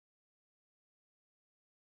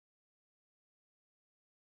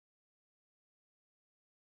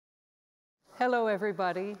Hello,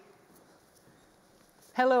 everybody.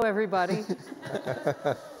 Hello, everybody.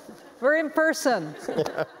 We're in person,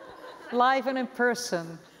 live and in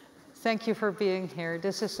person. Thank you for being here.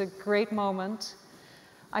 This is a great moment.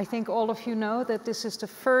 I think all of you know that this is the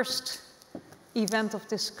first event of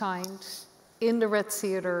this kind in the Red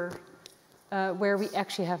Theater where we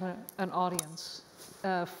actually have an audience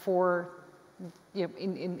in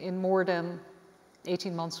more than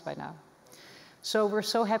 18 months by now. So we're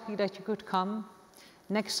so happy that you could come.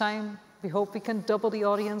 Next time, we hope we can double the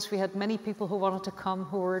audience. We had many people who wanted to come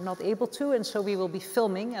who were not able to, and so we will be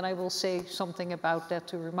filming, and I will say something about that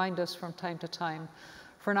to remind us from time to time.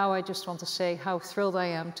 For now, I just want to say how thrilled I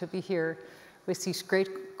am to be here with these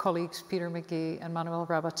great colleagues, Peter Magee and Manuel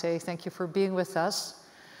Rabate. Thank you for being with us.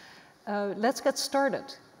 Let's get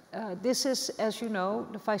started. This is, as you know,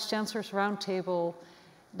 the Vice Chancellor's Roundtable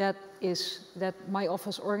that my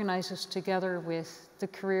office organizes together with the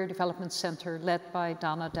Career Development Center led by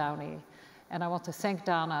Dana Downey. And I want to thank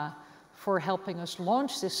Dana for helping us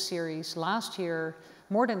launch this series last year,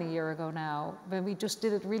 more than a year ago now, when we just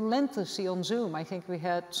did it relentlessly on Zoom. I think we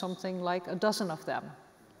had something like a dozen of them.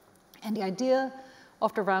 And the idea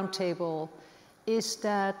of the Roundtable is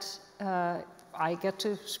that I get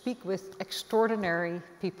to speak with extraordinary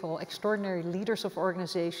people, extraordinary leaders of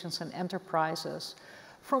organizations and enterprises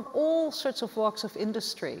from all sorts of walks of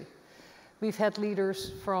industry. We've had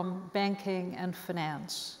leaders from banking and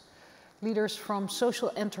finance, leaders from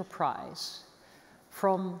social enterprise,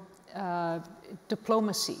 from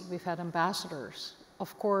diplomacy. We've had ambassadors.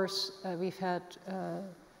 Of course, we've had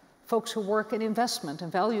folks who work in investment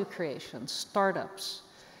and value creation, startups.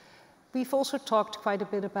 We've also talked quite a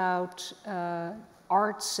bit about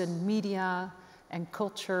arts and media and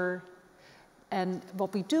culture. And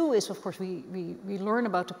what we do is, of course, we learn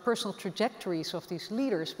about the personal trajectories of these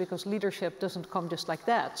leaders, because leadership doesn't come just like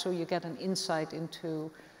that. So you get an insight into,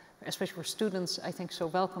 especially for students, I think so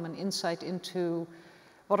welcome, an insight into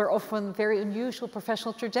what are often very unusual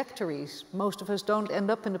professional trajectories. Most of us don't end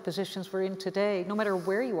up in the positions we're in today, no matter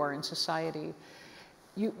where you are in society.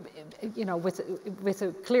 You know, with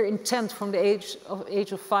a clear intent from the age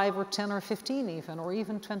of 5 or 10 or 15 even, or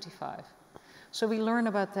even 25. So we learn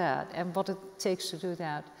about that and what it takes to do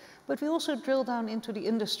that. But we also drill down into the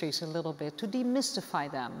industries a little bit to demystify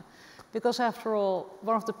them. Because after all,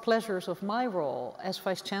 one of the pleasures of my role as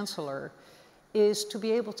Vice Chancellor is to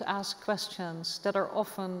be able to ask questions that are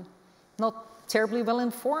often not terribly well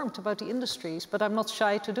informed about the industries, but I'm not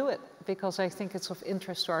shy to do it because I think it's of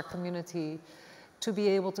interest to our community to be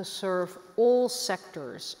able to serve all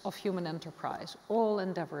sectors of human enterprise, all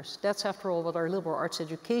endeavors. That's after all what our liberal arts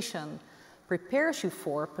education prepares you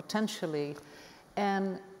for, potentially,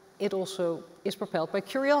 and it also is propelled by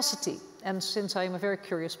curiosity. And since I am a very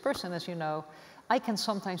curious person, as you know, I can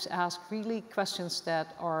sometimes ask really questions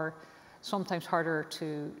that are sometimes harder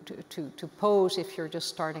to pose if you're just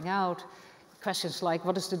starting out. Questions like,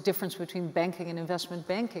 what is the difference between banking and investment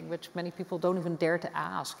banking, which many people don't even dare to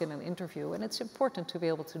ask in an interview, and it's important to be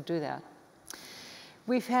able to do that.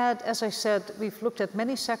 We've had, as I said, we've looked at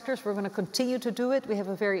many sectors. We're going to continue to do it. We have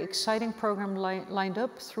a very exciting program lined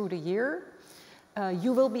up through the year.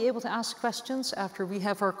 You will be able to ask questions after we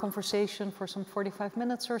have our conversation for some 45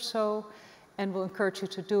 minutes or so, and we'll encourage you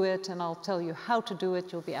to do it, and I'll tell you how to do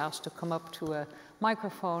it. You'll be asked to come up to a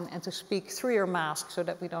microphone and to speak through your mask so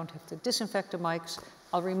that we don't have to disinfect the mics.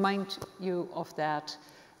 I'll remind you of that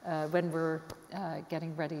when we're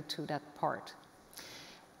getting ready to that part.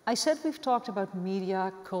 I said we've talked about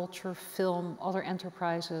media, culture, film, other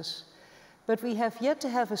enterprises, but we have yet to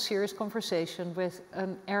have a serious conversation with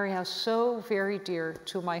an area so very dear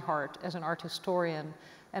to my heart as an art historian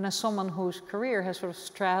and as someone whose career has sort of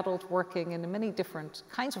straddled working in many different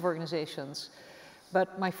kinds of organizations.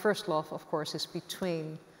 But my first love, of course, is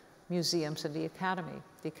between museums and the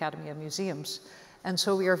Academy of Museums. And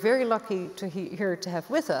so we are very lucky here to have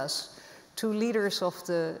with us two leaders of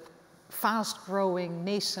the fast-growing,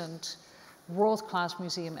 nascent, world-class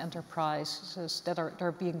museum enterprises that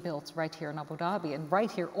are being built right here in Abu Dhabi and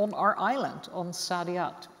right here on our island, on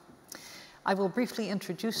Saadiyat. I will briefly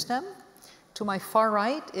introduce them. To my far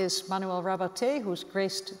right is Manuel Rabate, who's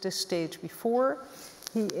graced this stage before.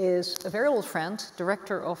 He is a very old friend,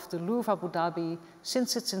 director of the Louvre Abu Dhabi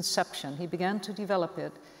since its inception. He began to develop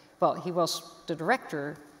it. Well, he was the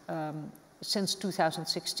director since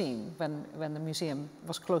 2016, when the museum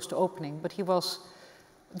was close to opening, but he was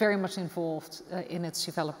very much involved in its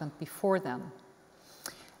development before then.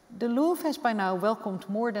 The Louvre has by now welcomed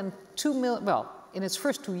more than 2 million, well, in its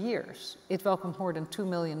first 2 years, it welcomed more than 2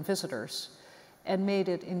 million visitors and made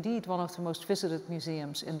it indeed one of the most visited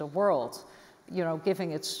museums in the world, you know,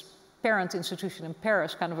 giving its parent institution in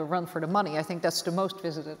Paris, kind of a run for the money. I think that's the most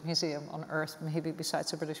visited museum on earth, maybe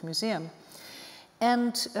besides the British Museum.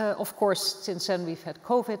 And of course, since then we've had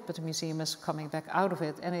COVID, but the museum is coming back out of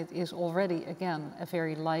it, and it is already, again, a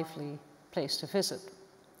very lively place to visit.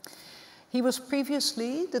 He was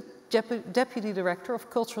previously the Deputy Director of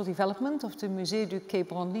Cultural Development of the Musée du Quai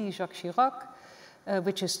Branly Jacques Chirac,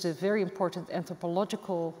 which is the very important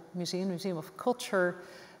anthropological museum of culture,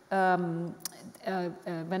 when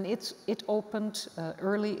it opened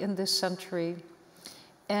early in this century.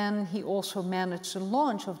 And he also managed the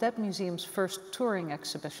launch of that museum's first touring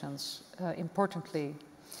exhibitions, importantly.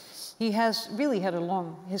 He has really had a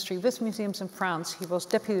long history with museums in France. He was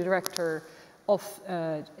Deputy Director of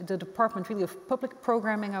the Department really of Public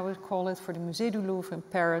Programming, I would call it, for the Musée du Louvre in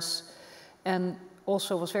Paris, and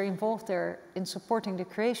also was very involved there in supporting the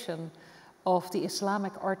creation of the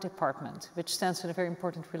Islamic Art Department, which stands in a very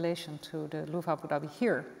important relation to the Louvre Abu Dhabi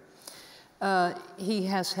here. He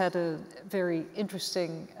has had a very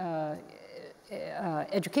interesting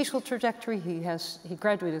educational trajectory. He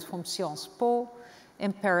graduated from Sciences Po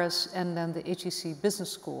in Paris and then the HEC Business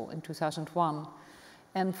School in 2001.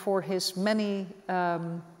 And for his many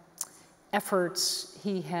efforts,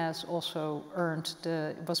 he has also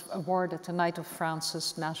was awarded the Knight of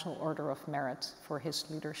France's National Order of Merit for his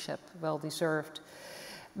leadership, well deserved.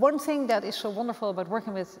 One thing that is so wonderful about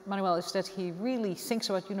working with Manuel is that he really thinks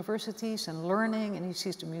about universities and learning, and he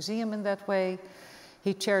sees the museum in that way.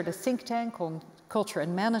 He chaired a think tank on culture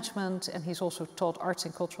and management, and he's also taught arts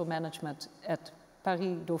and cultural management at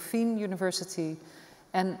Paris Dauphine University,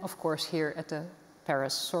 and of course here at the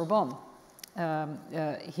Paris Sorbonne,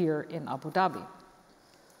 here in Abu Dhabi.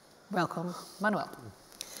 Welcome, Manuel.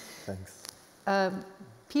 Thanks.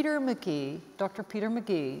 Peter Magee, Dr. Peter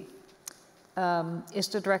Magee, is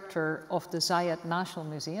the director of the Zayed National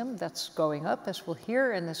Museum that's going up, as we'll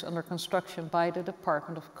hear, and is under construction by the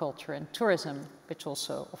Department of Culture and Tourism,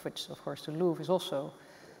 of which of course the Louvre is also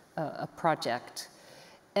a project.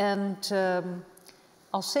 And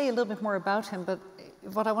I'll say a little bit more about him, but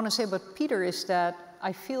what I want to say about Peter is that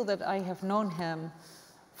I feel that I have known him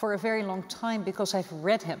for a very long time because I've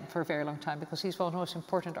read him for a very long time, because he's one of the most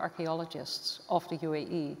important archaeologists of the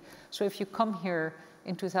UAE. So if you come here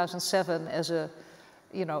in 2007 as an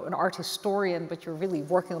art historian, but you're really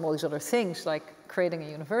working on all these other things, like creating a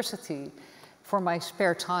university, for my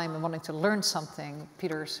spare time and wanting to learn something,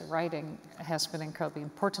 Peter's writing has been incredibly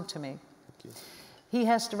important to me. Thank you. He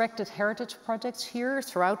has directed heritage projects here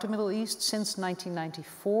throughout the Middle East since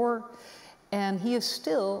 1994, and he is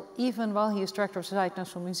still, even while he is director of the Zayed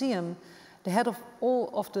National Museum, the head of all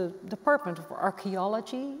of the Department of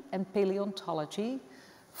Archaeology and Paleontology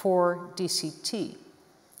for DCT.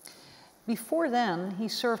 Before then, he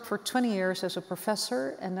served for 20 years as a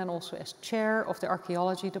professor and then also as chair of the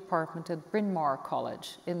archaeology department at Bryn Mawr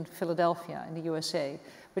College in Philadelphia in the USA,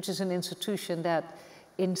 which is an institution that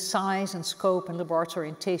in size and scope and liberal arts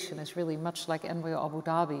orientation is really much like NYU Abu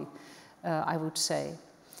Dhabi, I would say.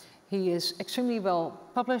 He is extremely well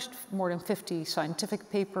published, more than 50 scientific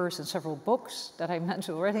papers and several books that I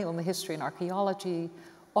mentioned already on the history and archaeology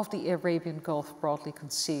of the Arabian Gulf broadly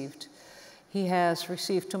conceived. He has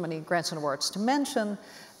received too many grants and awards to mention,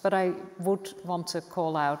 but I would want to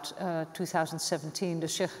call out 2017, the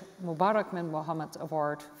Sheikh Mubarak bin Mohammed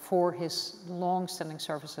Award for his long-standing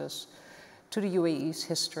services to the UAE's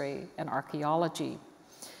history and archaeology.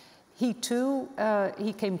 He too,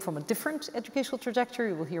 he came from a different educational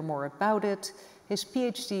trajectory. We'll hear more about it. His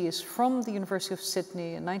PhD is from the University of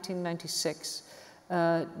Sydney in 1996,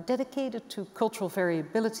 dedicated to cultural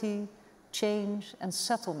variability, change, and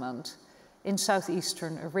settlement in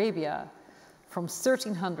southeastern Arabia from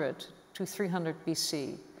 1300 to 300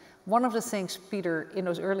 BC. One of the things Peter, in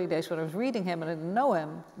those early days when I was reading him and I didn't know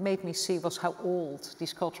him, made me see was how old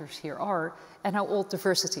these cultures here are and how old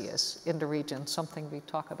diversity is in the region, something we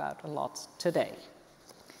talk about a lot today.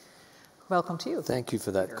 Welcome to you. Thank you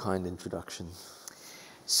for that kind introduction.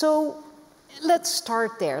 So let's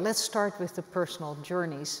start there. Let's start with the personal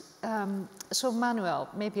journeys. So Manuel,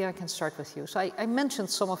 maybe I can start with you. So I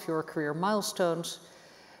mentioned some of your career milestones,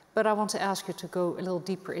 but I want to ask you to go a little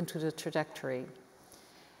deeper into the trajectory.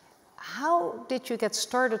 How did you get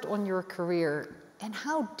started on your career, and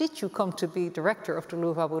how did you come to be director of the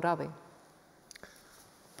Louvre Abu Dhabi?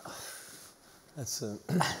 That's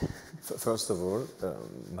first of all,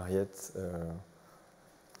 Mariette,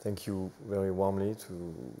 thank you very warmly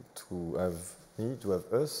to have me, to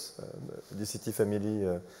have us, the DCT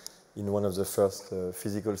family, in one of the first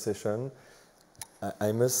physical sessions.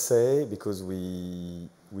 I must say, because we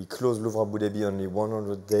closed Louvre Abu Dhabi only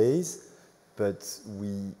 100 days, but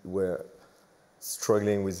we were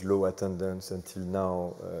struggling with low attendance until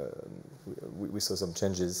now. We saw some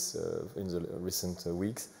changes in the recent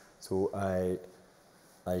weeks. So I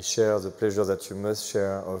share the pleasure that you must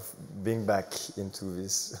share of being back into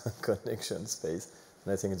this connection space,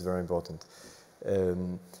 and I think it's very important.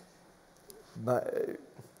 But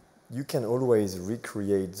you can always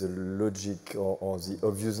recreate the logic or the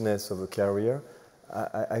obviousness of a career.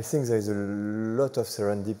 I think there is a lot of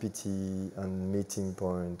serendipity and meeting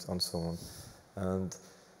points and so on. And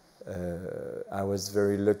I was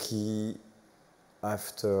very lucky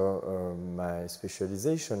after my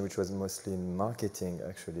specialization, which was mostly in marketing,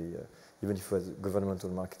 actually, even if it was governmental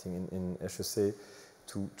marketing in HEC,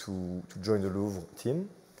 to join the Louvre team.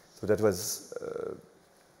 So that was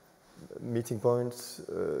meeting points,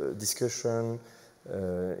 discussion,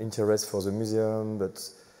 interest for the museum, but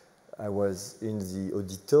I was in the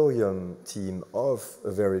auditorium team of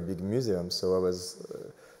a very big museum, so I was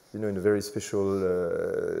in a very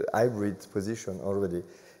special hybrid position already.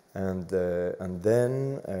 And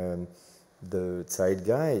then the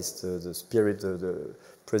zeitgeist, the spirit of the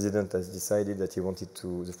president has decided that he wanted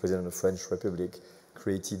to, the president of the French Republic,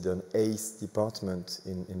 created an ACE department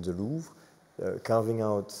in the Louvre, carving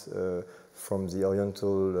out from the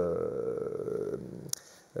Oriental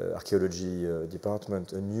archaeology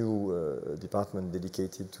department a new department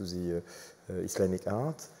dedicated to the Islamic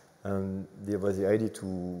art. And there was the idea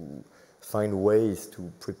to find ways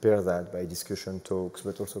to prepare that by discussion talks,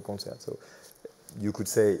 but also concerts. So you could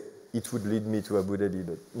say it would lead me to Abu Dhabi,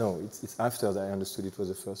 but no, it's after that I understood it was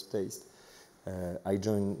the first taste. I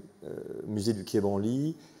joined Musée du Quai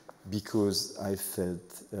Branly because I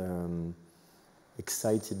felt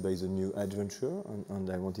excited by the new adventure,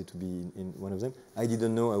 and I wanted to be in one of them. I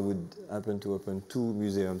didn't know I would happen to open 2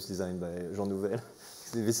 museums designed by Jean Nouvel.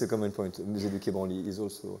 This is a common point. Musée du Quai Branly is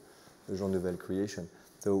also a Jean Nouvel creation.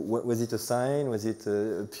 So was it a sign? Was it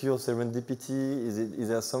a pure serendipity? Is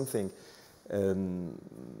there something?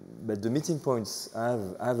 But the meeting points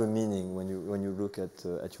have a meaning when you look at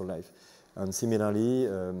your life. And similarly,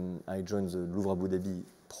 I joined the Louvre Abu Dhabi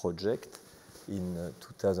project in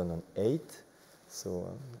 2008.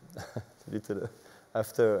 So a little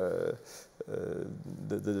after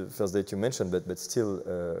the first date you mentioned, but still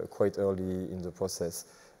quite early in the process.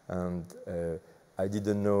 And I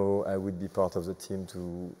didn't know I would be part of the team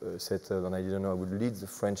to settle, and I didn't know I would lead the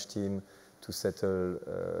French team to settle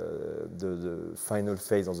the final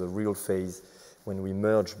phase, or the real phase, when we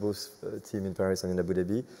merged both teams in Paris and in Abu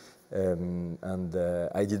Dhabi. And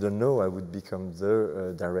I didn't know I would become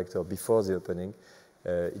the director before the opening.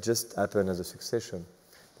 It just happened as a succession.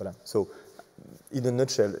 Voilà. So, in a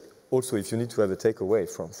nutshell, also, if you need to have a takeaway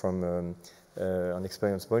from an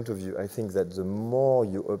experience point of view, I think that the more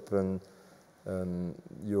you open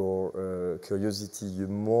your curiosity, the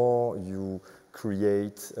more you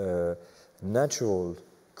create natural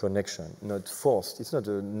connection, not forced. It's not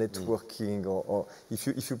a networking, or if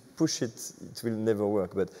you push it, it will never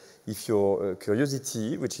work. But if your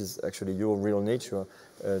curiosity, which is actually your real nature,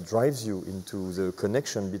 drives you into the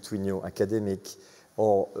connection between your academic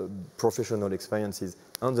or professional experiences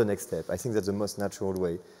and the next step, I think that's the most natural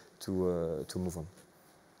way to move on.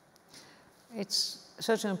 It's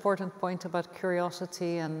such an important point about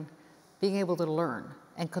curiosity and being able to learn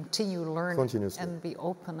and continue learning continuously, and be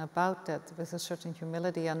open about that with a certain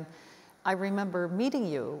humility. And I remember meeting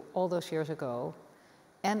you all those years ago,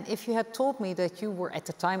 and if you had told me that you were, at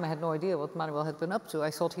the time I had no idea what Manuel had been up to.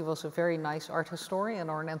 I thought he was a very nice art historian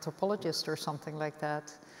or an anthropologist or something like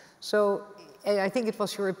that. So I think it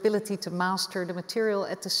was your ability to master the material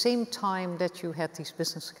at the same time that you had these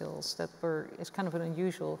business skills that were, it's kind of an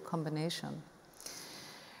unusual combination.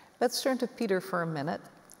 Let's turn to Peter for a minute.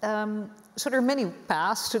 So there are many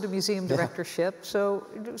paths to the museum directorship. So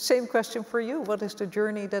same question for you. What is the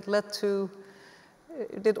journey that led to,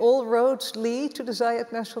 did all roads lead to the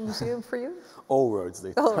Zayed National Museum for you? All roads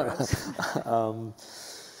lead. All roads.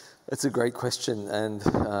 It's a great question, and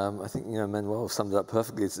I think Manuel summed it up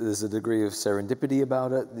perfectly. There's a degree of serendipity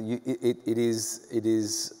about it. It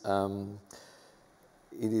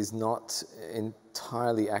is not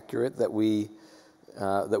entirely accurate that we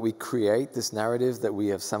create this narrative that we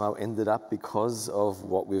have somehow ended up because of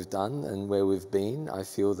what we've done and where we've been. I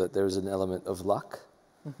feel that there is an element of luck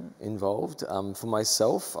involved. For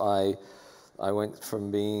myself, I went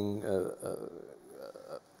from being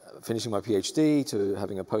finishing my PhD to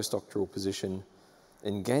having a postdoctoral position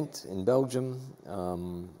in Ghent, in Belgium,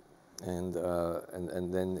 and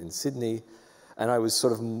then in Sydney, and I was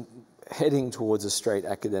sort of heading towards a straight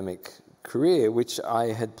academic career, which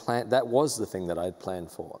I had planned. That was the thing that I had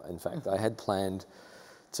planned for. In fact, I had planned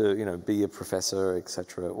to be a professor,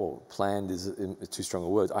 etc. Or planned is too strong a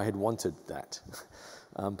word. I had wanted that.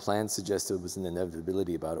 Planned suggested there was an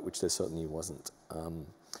inevitability about it, which there certainly wasn't.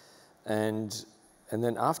 And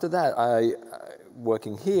then after that,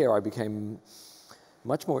 working here, I became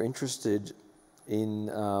much more interested in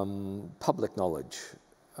public knowledge.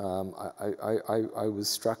 I was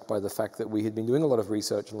struck by the fact that we had been doing a lot of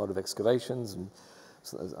research and a lot of excavations, and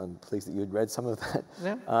so I'm pleased that you had read some of that.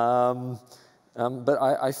 Yeah. But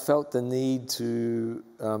I felt the need to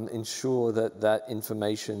ensure that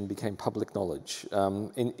information became public knowledge.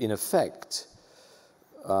 In effect,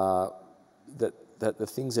 that the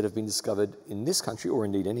things that have been discovered in this country, or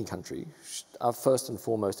indeed any country, are first and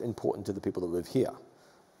foremost important to the people that live here.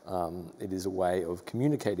 It is a way of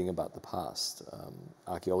communicating about the past,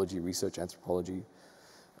 archaeology, research, anthropology.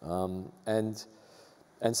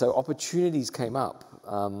 And so opportunities came up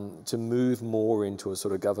to move more into a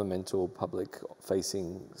sort of governmental,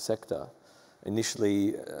 public-facing sector.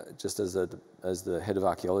 Initially, just as the head of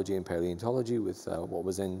archaeology and paleontology with what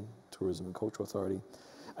was then Tourism and Culture Authority,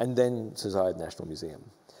 and then to Zayed National Museum.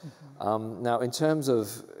 Mm-hmm. Now, in terms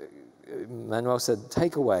of, Manuel said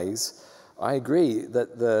takeaways, I agree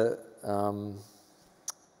that the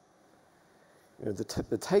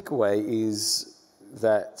takeaway is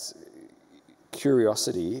that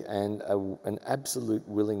curiosity and an absolute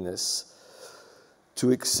willingness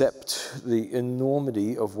to accept the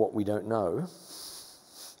enormity of what we don't know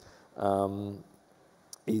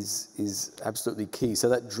is absolutely key. So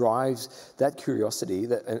that drives, that curiosity,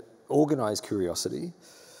 that organized curiosity,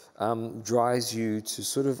 drives you to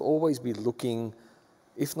sort of always be looking,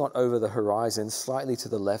 if not over the horizon, slightly to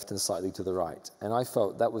the left and slightly to the right. And I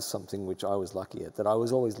felt that was something which I was lucky at, that I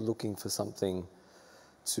was always looking for something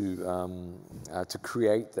to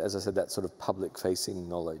create, as I said, that sort of public-facing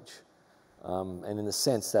knowledge. And in a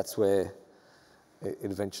sense, that's where it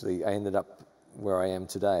eventually, I ended up where I am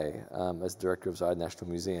today as director of Zayed National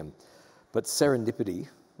Museum. But serendipity,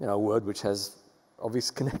 a word which has obvious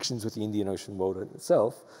connections with the Indian Ocean world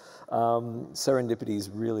itself, serendipity is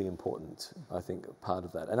really important, I think, part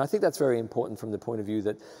of that. And I think that's very important from the point of view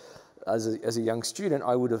that as a young student,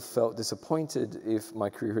 I would have felt disappointed if my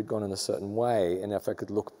career had gone in a certain way, and if I could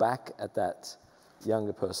look back at that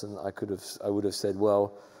younger person, I would have said,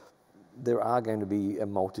 well, there are going to be a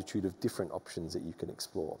multitude of different options that you can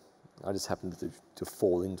explore. I just happened to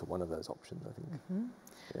fall into one of those options, I think. Mm-hmm.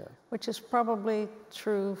 Yeah. Which is probably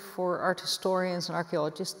true for art historians and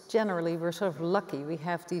archaeologists. Generally, we're sort of lucky. We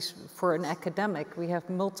have these, for an academic, we have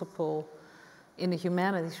multiple, in the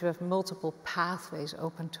humanities, we have multiple pathways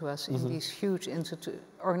open to us in these huge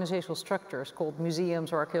organizational structures called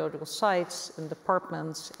museums or archaeological sites and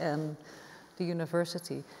departments and the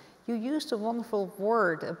university. You used a wonderful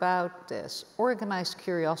word about this, organized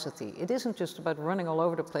curiosity. It isn't just about running all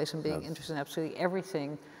over the place and being interested in absolutely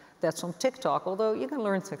everything that's on TikTok, although you can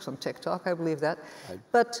learn things on TikTok, I believe that.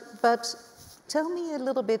 But tell me a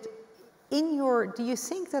little bit, do you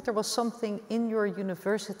think that there was something in your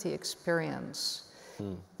university experience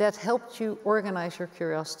that helped you organize your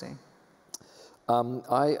curiosity?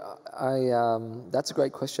 That's a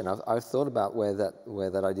great question. I've thought about where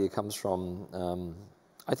that idea comes from.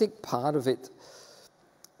 I think part of it,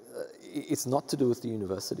 it's not to do with the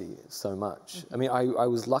university so much. I mean, I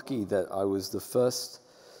was lucky that I was the first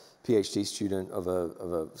PhD student of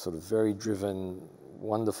a sort of very driven,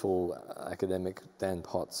 wonderful academic,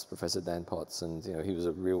 Professor Dan Potts, and he was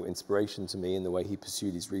a real inspiration to me in the way he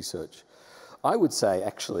pursued his research. I would say,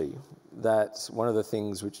 actually, that one of the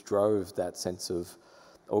things which drove that sense of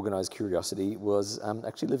organized curiosity was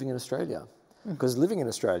actually living in Australia. Because living in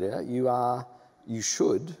Australia, you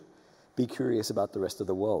should be curious about the rest of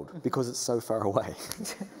the world because it's so far away.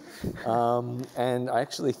 And I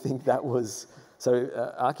actually think that was, so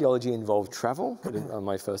archaeology involved travel.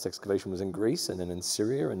 My first excavation was in Greece, and then in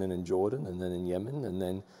Syria, and then in Jordan, and then in Yemen, and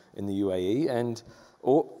then in the UAE. And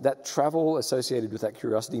that travel associated with that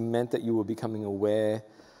curiosity meant that you were becoming aware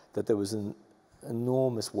that there was an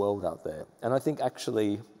enormous world out there. And I think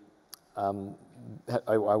actually, I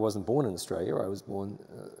wasn't born in Australia, I was born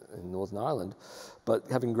in Northern Ireland, but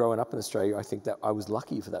having grown up in Australia, I think that I was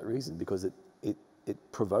lucky for that reason, because it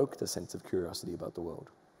provoked a sense of curiosity about the world.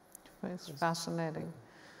 It's fascinating.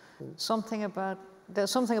 There's something about that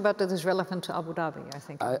is relevant to Abu Dhabi, I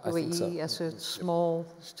think. UAE so. As a small,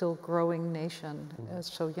 still growing nation,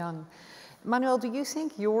 so young. Manuel, do you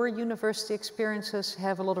think your university experiences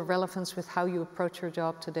have a lot of relevance with how you approach your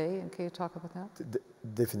job today? And can you talk about that?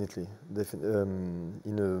 Definitely.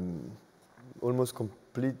 In a almost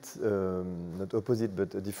complete, not opposite,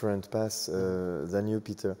 but a different path than you,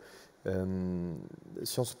 Peter.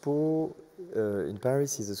 Sciences Po in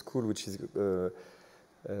Paris is a school which is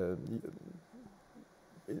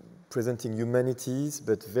presenting humanities,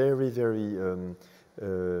 but very, very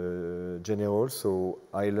general. So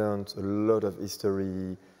I learned a lot of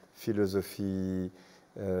history, philosophy,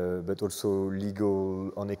 but also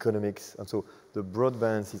legal, on economics. And so the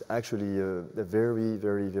broadband is actually very,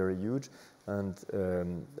 very, very huge. And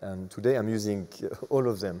today I'm using all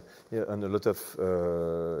of them, and a lot of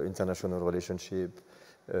international relationship.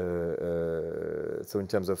 So in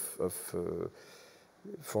terms of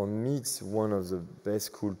for me, it's one of the best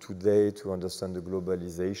schools today to understand the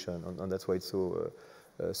globalization, and that's why it's so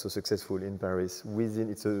successful in Paris.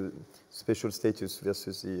 It's a special status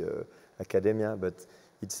versus the academia, but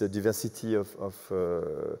it's a diversity of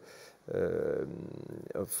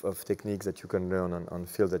techniques that you can learn and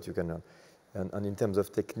fields that you can learn. And in terms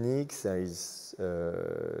of techniques, there is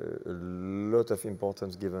a lot of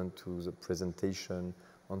importance given to the presentation,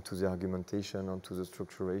 onto the argumentation, onto the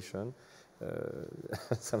structuration.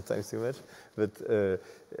 Sometimes too much, but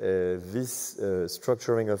this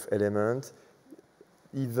structuring of elements,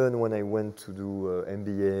 even when I went to do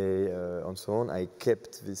MBA and so on, I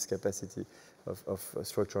kept this capacity of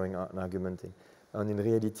structuring and argumenting. And in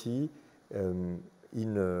reality, in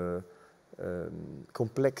a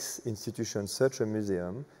complex institution such a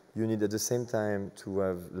museum, you need at the same time to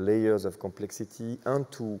have layers of complexity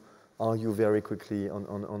and to argue very quickly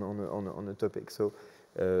on a topic. So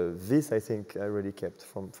this I think I really kept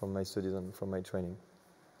from my studies and from my training.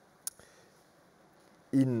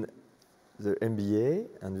 In the MBA,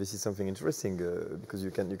 and this is something interesting because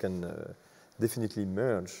you can definitely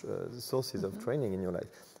merge the sources of training in your life.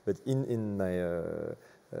 But in my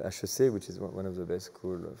HEC, which is one of the best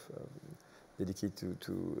schools dedicated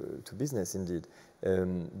to business, indeed,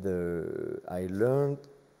 I learned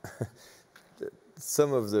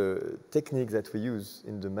some of the techniques that we use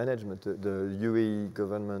in the management, the UAE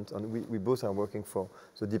government, and we both are working for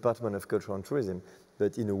the Department of Culture and Tourism,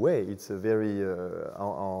 but in a way, it's a very,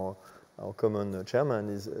 our common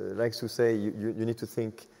chairman likes to say, you need to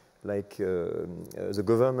think like the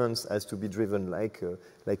government has to be driven like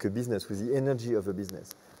a business, with the energy of a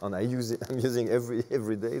business. And I'm using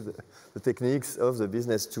every day the techniques of the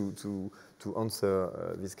business to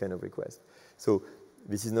answer this kind of request. So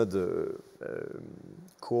this is not the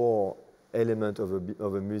core element of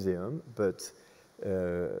a museum, but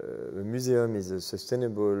a museum is a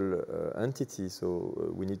sustainable entity,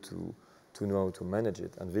 so we need to know how to manage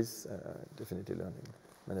it. And this definitely learning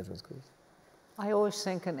management schools. I always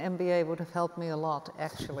think an MBA would have helped me a lot,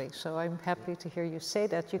 actually. So I'm happy to hear you say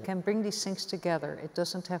that. You can bring these things together. It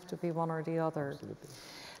doesn't have to be one or the other. Absolutely.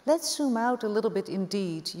 Let's zoom out a little bit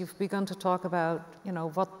indeed. You've begun to talk about,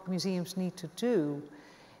 what museums need to do.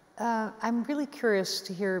 I'm really curious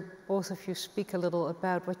to hear both of you speak a little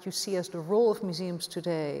about what you see as the role of museums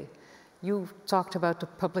today. You talked about the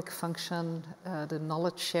public function, the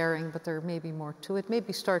knowledge sharing, but there may be more to it.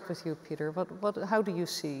 Maybe start with you, Peter. How do you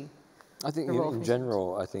see? I think in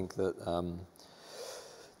general, I think that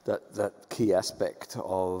that key aspect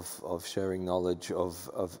of sharing knowledge,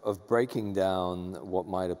 of breaking down what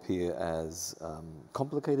might appear as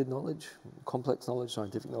complicated knowledge, complex knowledge,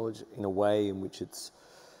 scientific knowledge, in a way in which it's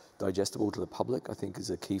digestible to the public, I think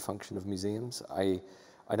is a key function of museums. I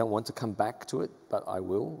don't want to come back to it, but I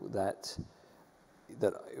will, that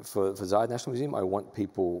for Zayed National Museum, I want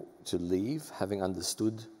people to leave having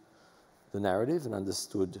understood the narrative and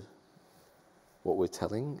understood what we're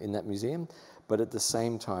telling in that museum, but at the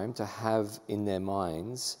same time to have in their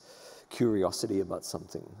minds curiosity about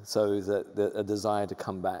something, so that a desire to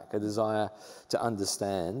come back, a desire to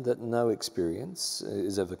understand that no experience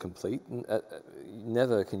is ever complete.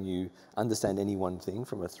 Never can you understand any one thing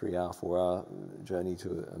from a 3-hour, 4-hour journey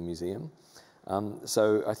to a museum.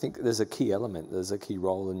 So I think there's a key element, there's a key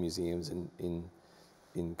role in museums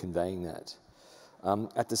in conveying that.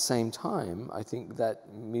 At the same time, I think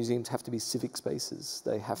that museums have to be civic spaces.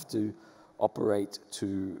 They have to operate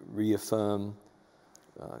to reaffirm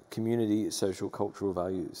community, social, cultural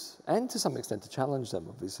values, and to some extent to challenge them,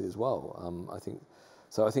 obviously, as well. I think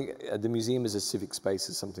the museum as a civic space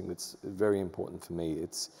is something that's very important for me.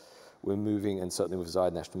 We're moving, and certainly with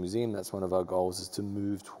Zayed National Museum, that's one of our goals, is to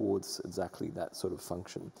move towards exactly that sort of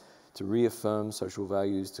function, to reaffirm social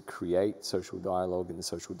values, to create social dialogue in the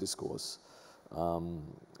social discourse.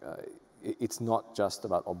 It's not just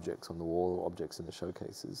about objects on the wall or objects in the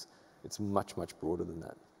showcases. It's much, much broader than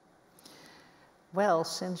that. Well,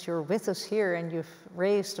 since you're with us here and you've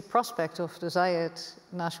raised the prospect of the Zayed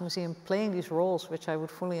National Museum playing these roles, which I would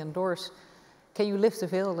fully endorse, can you lift the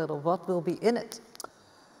veil a little? What will be in it?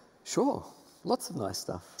 Sure, lots of nice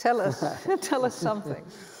stuff. Tell us, tell us something.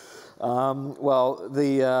 Well,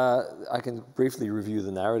 I can briefly review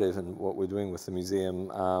the narrative and what we're doing with the museum.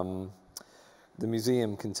 The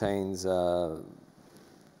museum contains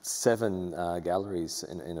 7 galleries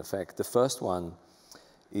in effect. The first one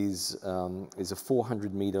is a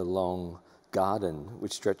 400-meter long garden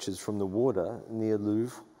which stretches from the water near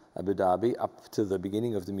Louvre, Abu Dhabi, up to the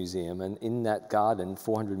beginning of the museum. And in that garden,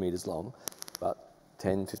 400 meters long, about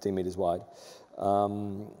 10, 15 meters wide,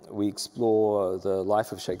 we explore the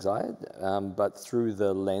life of Sheikh Zayed, but through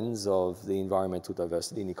the lens of the environmental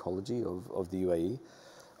diversity and ecology of the UAE.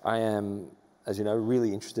 I am, as you know,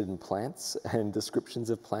 really interested in plants and descriptions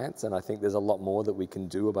of plants, and I think there's a lot more that we can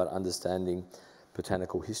do about understanding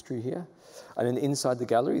botanical history here. And then inside the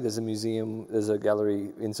gallery, there's a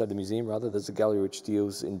gallery inside the museum, rather, there's a gallery which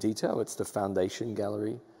deals in detail. It's the foundation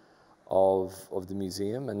gallery of the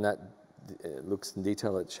museum, and that looks in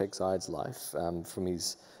detail at Sheikh Zayed's life from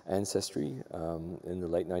his ancestry in the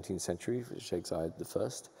late 19th century, Sheikh Zayed I,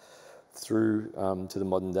 through to the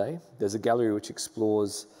modern day. There's a gallery which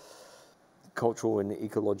explores cultural and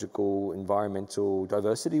ecological, environmental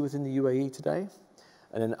diversity within the UAE today.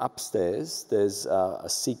 And then upstairs, there's a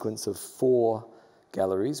sequence of 4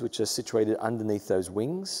 galleries which are situated underneath those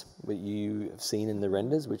wings that you have seen in the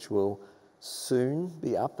renders, which will soon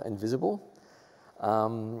be up and visible.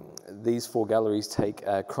 These 4 galleries take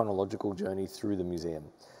a chronological journey through the museum,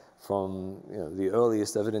 from the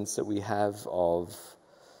earliest evidence that we have of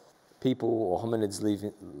people or hominids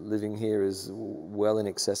living here is well in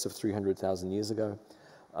excess of 300,000 years ago,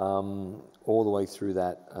 all the way through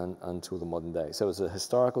that until the modern day. So there's a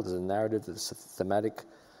historical, there's a narrative, there's a thematic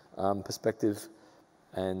perspective.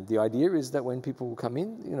 And the idea is that when people come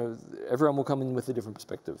in, everyone will come in with a different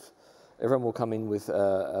perspective. Everyone will come in with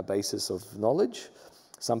a basis of knowledge.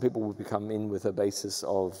 Some people will come in with a basis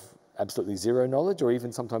of absolutely zero knowledge, or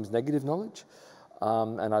even sometimes negative knowledge.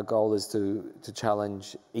 And our goal is to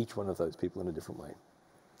challenge each one of those people in a different way.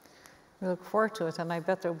 We look forward to it, and I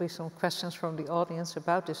bet there will be some questions from the audience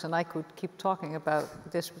about this, and I could keep talking about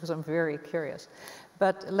this because I'm very curious.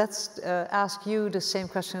 But let's ask you the same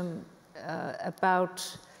question about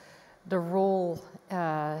the role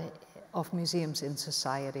of museums in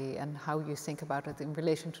society and how you think about it in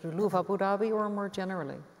relation to the Louvre Abu Dhabi or more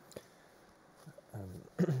generally.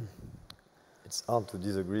 It's hard to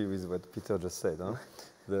disagree with what Peter just said. Huh?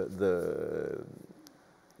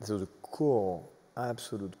 So the core,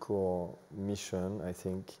 absolute core mission, I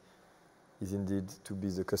think, is indeed to be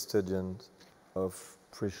the custodian of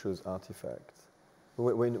precious artifacts.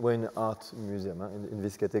 When art museum, in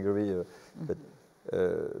this category, but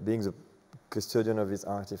being the custodian of this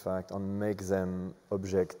artifact and make them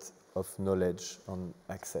object of knowledge and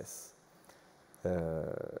access.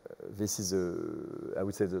 This is I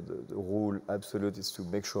would say the rule absolute is to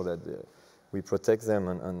make sure that we protect them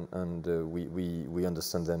and we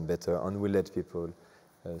understand them better, and we let people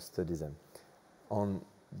study them. On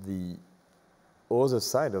the other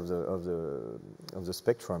side of the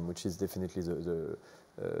spectrum, which is definitely the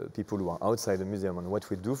people who are outside the museum and what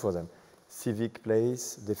we do for them, civic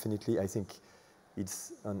place, definitely. I think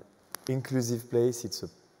it's an inclusive place. It's a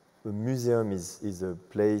museum is a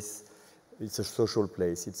place. It's a social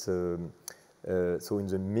place. It's so in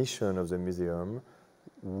the mission of the museum,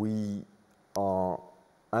 we are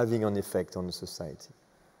having an effect on the society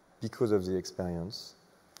because of the experience,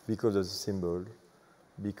 because of the symbol,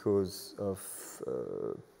 because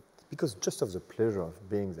just of the pleasure of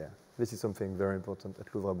being there. This is something very important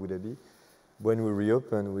at Louvre Abu Dhabi. When we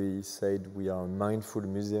reopened, we said we are a mindful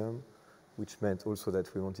museum, which meant also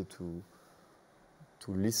that we wanted to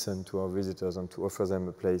listen to our visitors and to offer them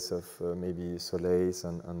a place of maybe solace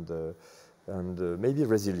and maybe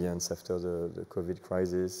resilience after the COVID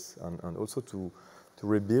crisis, and also to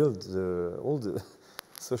rebuild all the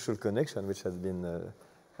social connection which has been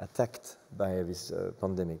attacked by this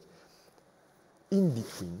pandemic. In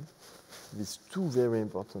between these 2 very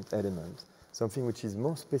important elements, something which is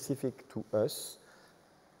more specific to us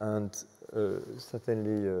and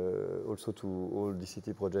certainly also to all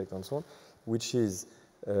DCT projects and so on, which is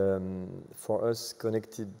for us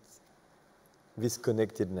this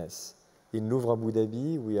connectedness. In Louvre Abu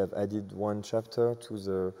Dhabi, we have added 1 chapter to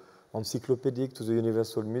the encyclopedic, to the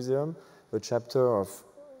Universal Museum, a chapter of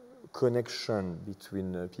connection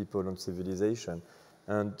between people and civilization.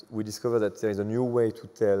 And we discovered that there is a new way to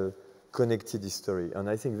tell connected history. And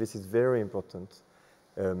I think this is very important.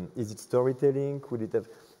 Is it storytelling? Could it have?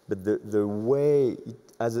 But the way,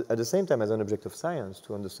 at the same time as an object of science,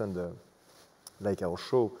 to understand like our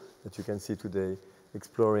show that you can see today,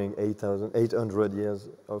 exploring 800 years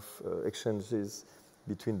of exchanges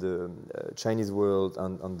between the Chinese world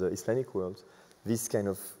and the Islamic world, this kind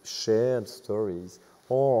of shared stories,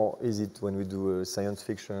 or is it when we do a science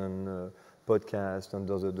fiction podcast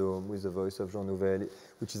under the dome with the voice of Jean Nouvel,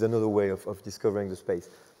 which is another way of discovering the space.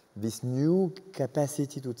 This new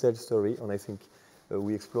capacity to tell story, and I think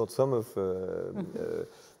we explored some of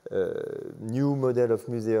new model of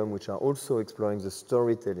museum which are also exploring the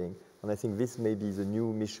storytelling, and I think this may be the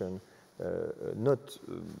new mission, not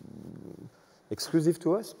exclusive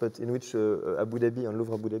to us, but in which Abu Dhabi and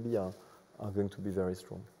Louvre Abu Dhabi are going to be very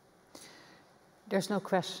strong. There's no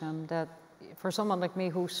question that for someone like me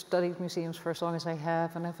who studied museums for as long as I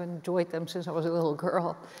have and have enjoyed them since I was a little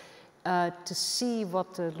girl, to see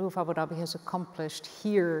what the Louvre Abu Dhabi has accomplished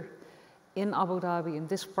here in Abu Dhabi, in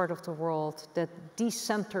this part of the world, that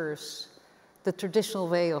decenters the traditional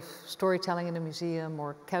way of storytelling in a museum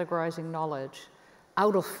or categorizing knowledge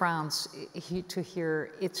out of France to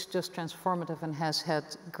here, it's just transformative and has had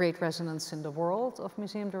great resonance in the world of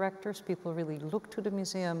museum directors. People really look to the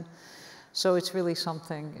museum. So it's really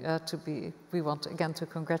something we want again to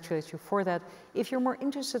congratulate you for that. If you're more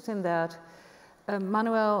interested in that,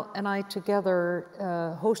 Manuel and I together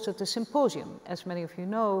hosted a symposium, as many of you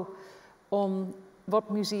know, on what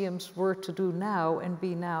museums were to do now and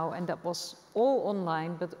be now, and that was all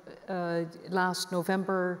online, but last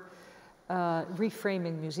November,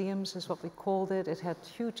 Reframing Museums is what we called it. It had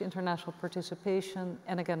huge international participation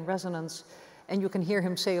and again resonance, and you can hear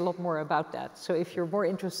him say a lot more about that. So if you're more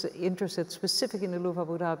interested specifically in the Louvre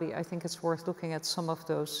Abu Dhabi, I think it's worth looking at some of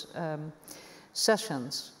those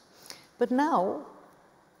sessions. But now,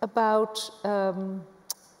 about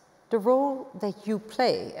the role that you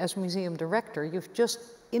play as museum director. You've just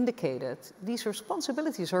indicated these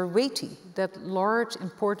responsibilities are weighty, that large,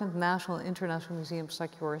 important national and international museums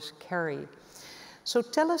like yours carry. So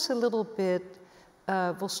tell us a little bit,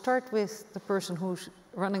 we'll start with the person who's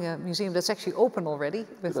running a museum that's actually open already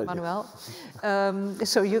with Manuel.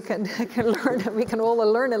 So you can learn, we can all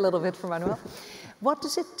learn a little bit from Manuel. What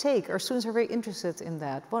does it take? Our students are very interested in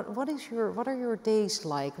that. What are your days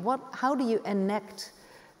like? How do you enact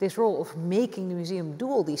this role of making the museum do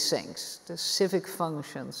all these things, the civic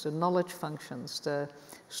functions, the knowledge functions, the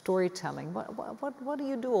storytelling? What do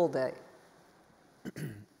you do all day?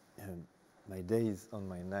 My days on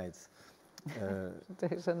my nights.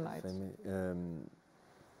 Days and nights.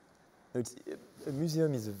 A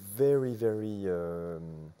museum is a very, very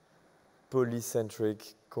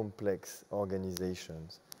polycentric, complex organization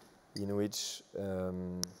in which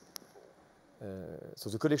so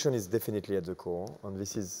the collection is definitely at the core, and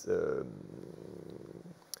this is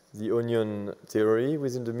the onion theory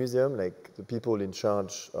within the museum, like the people in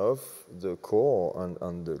charge of the core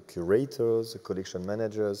and the curators, the collection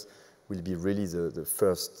managers will be really the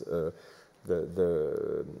first, the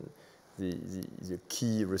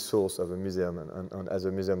key resource of a museum, and as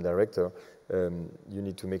a museum director, you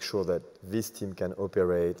need to make sure that this team can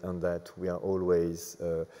operate and that we are always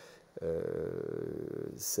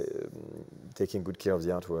taking good care of the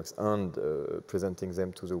artworks and presenting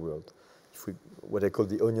them to the world. What I call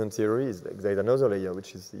the onion theory is like there's another layer,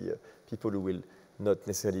 which is the people who will not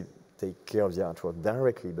necessarily take care of the artwork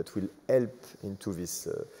directly, but will help into this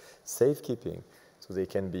safekeeping. So they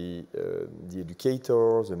can be the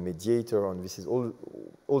educator, the mediator, and this is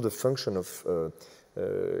all the function of.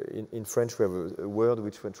 In French, we have a word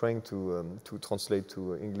which we're trying to translate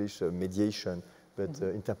to English, mediation. But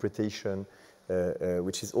interpretation,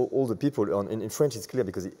 which is all the people. In French, it's clear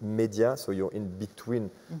because media, so you're in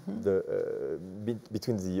between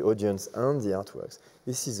between the audience and the artworks.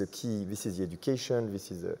 This is the key. This is the education.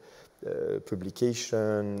 This is the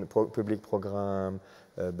publication, public program.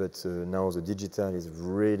 But now the digital is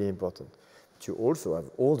really important. But you also have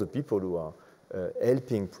all the people who are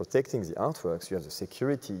helping protecting the artworks. You have the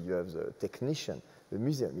security. You have the technician. The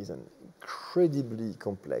museum is an incredibly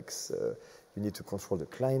complex. You need to control the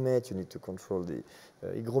climate, you need to control the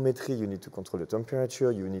hygrometry, you need to control the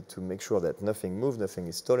temperature, you need to make sure that nothing moves, nothing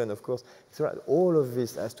is stolen, of course. So all of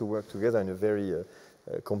this has to work together in a very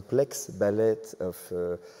complex ballet of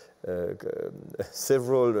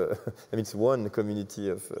several, I mean, it's one community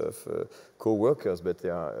of co-workers, but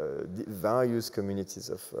there are various communities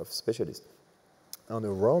of specialists. And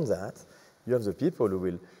around that, you have the people who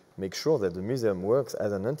will make sure that the museum works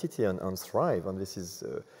as an entity and thrive, and this is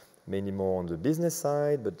mainly more on the business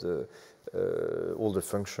side, but all the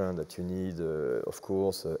function that you need, of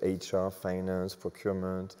course, HR, finance,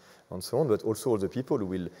 procurement, and so on, but also all the people who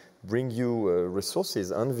will bring you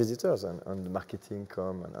resources and visitors and marketing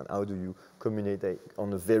come, and how do you communicate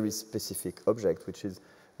on a very specific object, which is,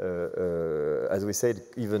 as we said,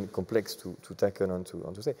 even complex to tackle and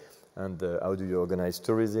to say. And how do you organize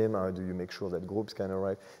tourism? How do you make sure that groups can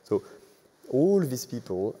arrive? So all these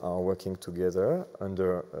people are working together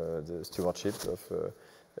under the stewardship of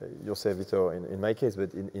your servitor in my case,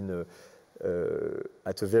 but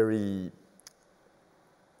at a very,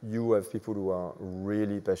 you have people who are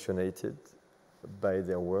really passionate by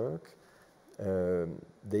their work.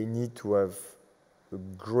 They need to have a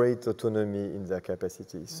great autonomy in their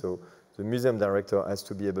capacity. So the museum director has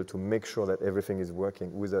to be able to make sure that everything is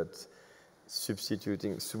working without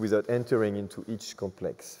substituting, without entering into each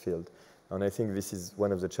complex field. And I think this is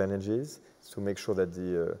one of the challenges, to make sure that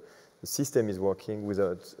the system is working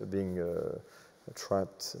without being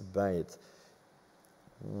trapped by it.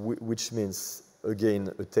 Which means, again,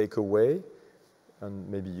 a takeaway, and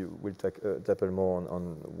maybe you will tackle more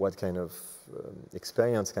on what kind of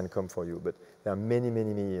experience can come for you, but there are many,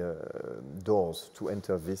 many doors to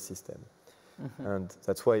enter this system. And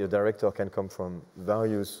that's why a director can come from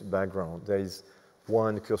various backgrounds. There is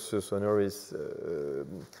one cursus honoris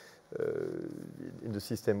in the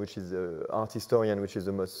system, which is art historian, which is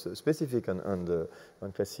the most specific and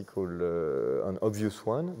classical and obvious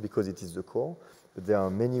one, because it is the core. But there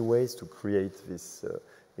are many ways to create these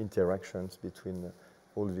interactions between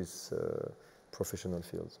all these professional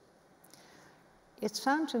fields. It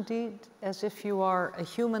sounds indeed as if you are a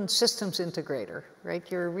human systems integrator, right?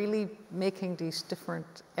 You're really making these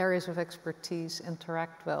different areas of expertise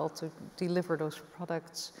interact well to deliver those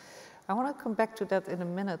products. I want to come back to that in a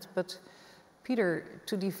minute, but Peter,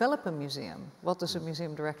 to develop a museum, what does a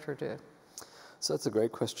museum director do? So that's a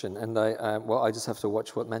great question, and I just have to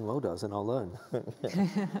watch what Manuel does, and I'll learn.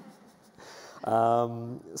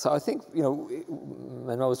 So I think,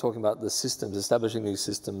 Manuel was talking about the systems, establishing these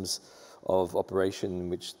systems of operation in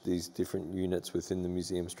which these different units within the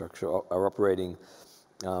museum structure are operating,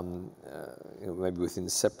 maybe within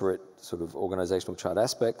separate sort of organizational chart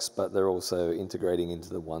aspects, but they're also integrating into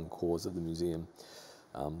the one cause of the museum,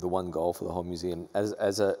 the one goal for the whole museum.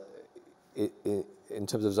 In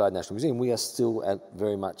terms of Zuid National Museum, we are still at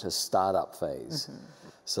very much a startup phase.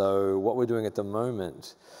 So what we're doing at the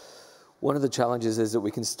moment, one of the challenges is that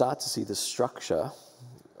we can start to see the structure,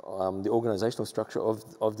 the organizational structure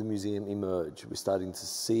of the museum emerge. We're starting to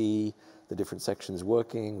see the different sections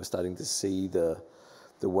working. We're starting to see the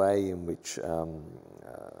way in which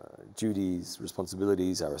duties,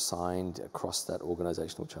 responsibilities are assigned across that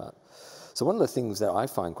organizational chart. So one of the things that I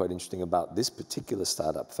find quite interesting about this particular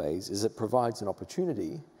startup phase is it provides an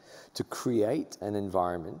opportunity to create an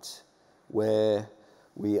environment where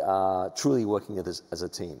we are truly working as a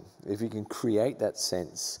team. If you can create that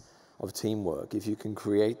sense of teamwork, if you can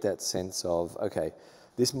create that sense of, okay,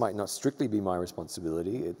 this might not strictly be my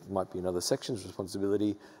responsibility, it might be another section's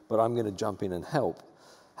responsibility, but I'm going to jump in and help.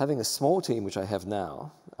 Having a small team, which I have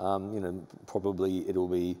now, probably it'll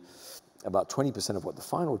be about 20% of what the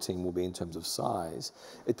final team will be in terms of size.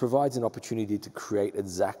 It provides an opportunity to create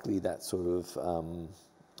exactly that sort of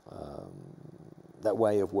that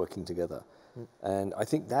way of working together. And I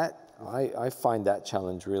think that I find that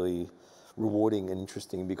challenge really rewarding and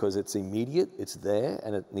interesting, because it's immediate, it's there,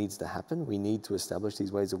 and it needs to happen. We need to establish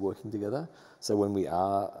these ways of working together. So when we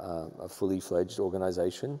are a fully fledged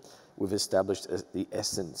organization, we've established the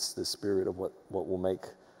essence, the spirit of what will make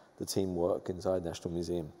the team work inside National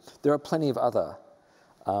Museum. There are plenty of other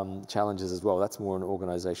challenges as well. That's more an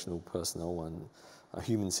organizational, personnel one, a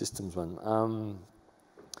human systems one.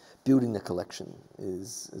 Building the collection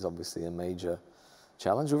is obviously a major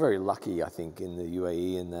challenge. We're very lucky, I think, in the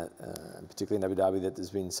UAE, and that, particularly in Abu Dhabi, that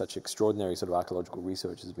there's been such extraordinary sort of archaeological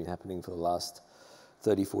research has been happening for the last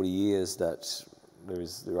 30, 40 years, that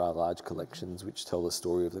there are large collections which tell the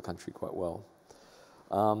story of the country quite well.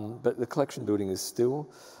 But the collection building is still,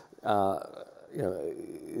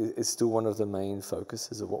 is still one of the main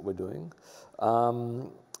focuses of what we're doing.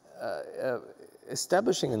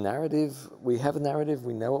 Establishing a narrative, we have a narrative,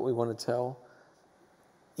 we know what we want to tell.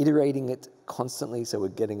 Iterating it constantly so we're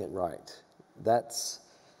getting it right. That's,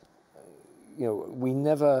 we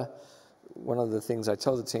never, one of the things I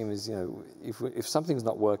tell the team is, if something's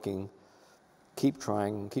not working, keep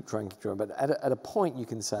trying. But at a point you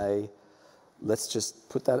can say, let's just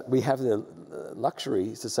put that, we have the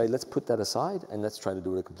luxury to say, let's put that aside and let's try to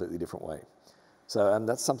do it a completely different way. So, and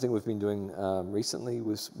that's something we've been doing recently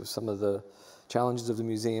with some of the challenges of the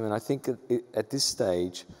museum. And I think at this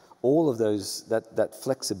stage, all of those, that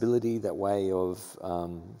flexibility, that way of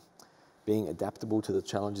being adaptable to the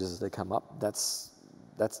challenges as they come up, that's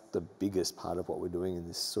the biggest part of what we're doing in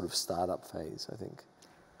this sort of startup phase, I think.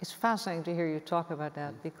 It's fascinating to hear you talk about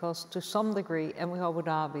that, because to some degree, MWU Abu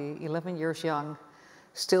Dhabi, 11 years young,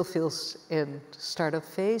 still feels in startup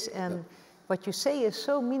phase. And what you say is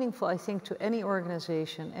so meaningful, I think, to any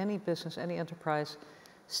organization, any business, any enterprise.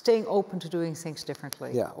 staying open to doing things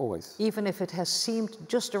differently. Yeah, always. Even if it has seemed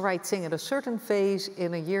just the right thing at a certain phase,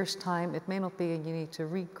 in a year's time, it may not be, and you need to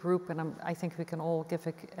regroup, and I think we can all give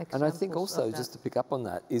examples. And I think also, just to pick up on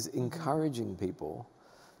that, is encouraging people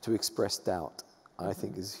to express doubt, I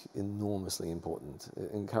think is enormously important.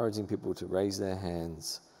 Encouraging people to raise their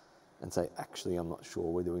hands and say, actually, I'm not sure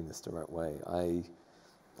we're doing this the right way. I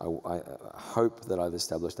hope that I've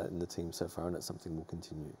established that in the team so far, and it's something we'll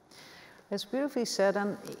continue. It's beautifully said,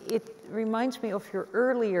 and it reminds me of your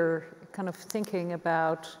earlier kind of thinking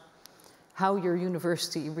about how your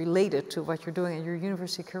university related to what you're doing in your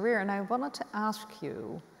university career. And I wanted to ask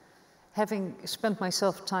you, having spent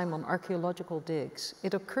myself time on archaeological digs,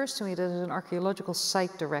 it occurs to me that as an archaeological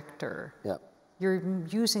site director, you're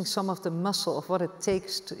using some of the muscle of what it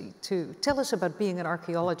takes to tell us about being an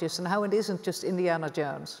archaeologist and how it isn't just Indiana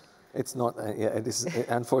Jones. It's not, it is,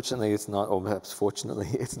 unfortunately it's not, or perhaps fortunately,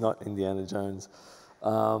 it's not Indiana Jones.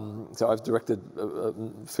 So I've directed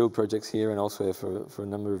field projects here and elsewhere for a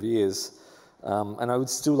number of years. And I would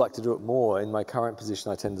still like to do it more. In my current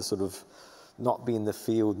position, I tend to sort of not be in the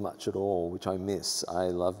field much at all, which I miss. I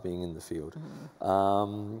love being in the field.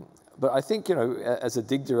 But I think, as a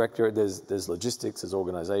dig director, there's logistics, there's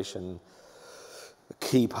organization. A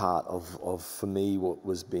key part of for me, what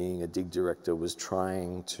was being a dig director was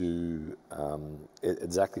trying to,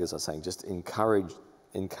 exactly as I was saying, just encourage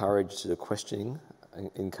the questioning,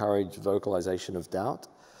 encourage vocalization of doubt.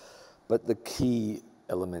 But the key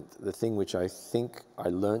element, the thing which I think I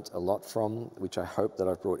learnt a lot from, which I hope that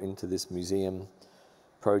I've brought into this museum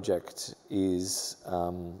project, is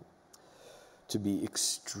to be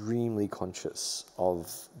extremely conscious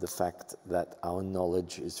of the fact that our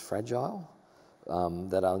knowledge is fragile,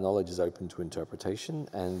 that our knowledge is open to interpretation,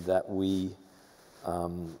 and that we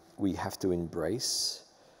have to embrace.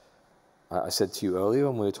 I said to you earlier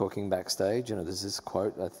when we were talking backstage, there's this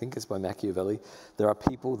quote, I think it's by Machiavelli, there are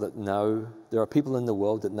people in the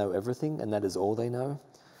world that know everything, and that is all they know.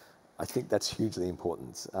 I think that's hugely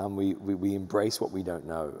important. We embrace what we don't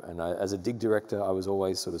know. And as a dig director, I was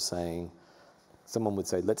always sort of saying, someone would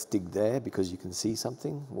say, let's dig there because you can see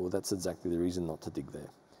something. Well, that's exactly the reason not to dig there.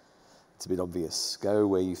 It's a bit obvious. Go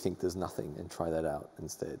where you think there's nothing and try that out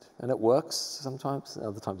instead. And it works sometimes, and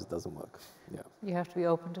other times it doesn't work. Yeah. You have to be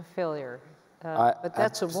open to failure. But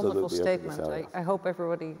that's a wonderful statement. I hope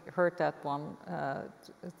everybody heard that one.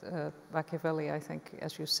 Machiavelli, I think,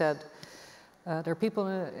 as you said, there are people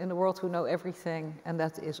in the world who know everything, and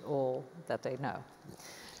that is all that they know.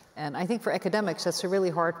 And I think for academics, that's a really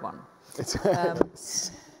hard one.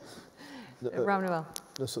 Manuel.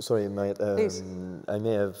 No, sorry, Please. I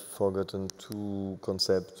may have forgotten two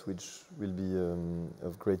concepts which will be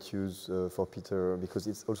of great use for Peter, because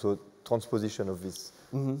it's also transposition of this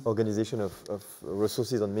organization of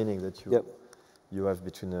resources and meaning that you have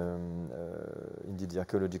between indeed the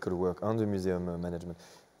archaeological work and the museum management.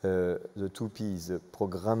 The two P's,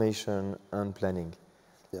 programmation and planning.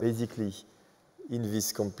 Basically, in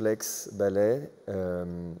this complex ballet,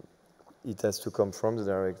 it has to come from the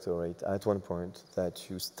directorate at one point that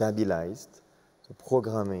you stabilized the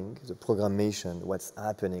programming, the programmation, what's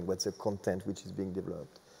happening, what's the content which is being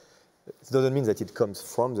developed. It doesn't mean that it comes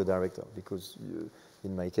from the director, because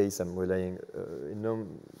in my case, I'm relying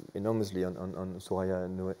enormously on Soraya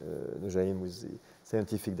Nojaim with the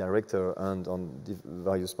scientific director and on the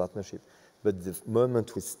various partnerships. But the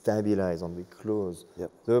moment we stabilize and we close,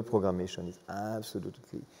 the programmation is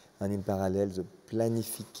absolutely, and in parallel, the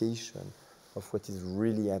planification of what is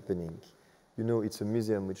really happening. It's a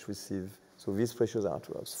museum which receives, so these precious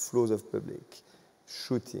artworks, flows of public,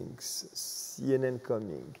 shootings, CNN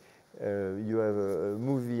coming, you have a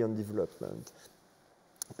movie on development,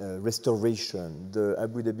 restoration, the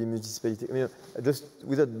Abu Dhabi municipality. Just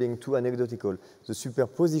without being too anecdotal, the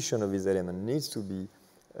superposition of these elements needs to be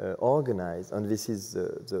organized, and this is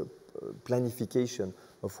the planification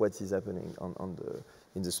of what is happening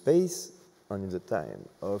in the space and in the time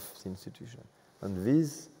of the institution. And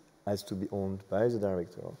this has to be owned by the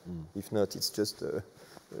director. If not, it's just a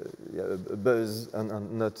buzz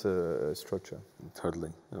and not a structure.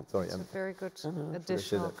 Totally. Sorry, that's a very good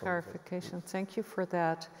additional clarification. Thank you for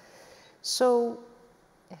that. So,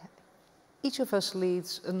 each of us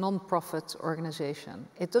leads a non-profit organization.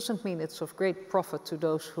 It doesn't mean it's of great profit to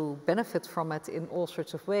those who benefit from it in all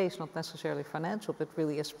sorts of ways, not necessarily financial, but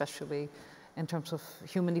really especially in terms of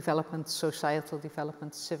human development, societal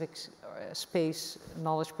development, civic space,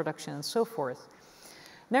 knowledge production, and so forth.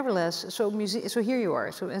 Nevertheless, so here you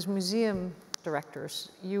are. So as museum directors,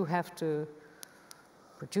 you have to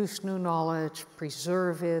produce new knowledge,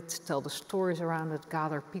 preserve it, tell the stories around it,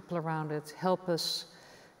 gather people around it, help us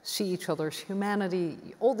see each other's humanity,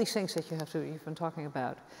 all these things that you've been talking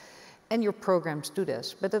about. And your programs do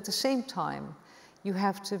this. But at the same time, you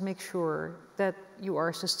have to make sure that you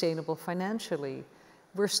are sustainable financially.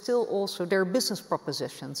 We're still also, there are business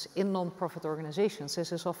propositions in non-profit organizations.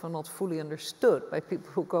 This is often not fully understood by people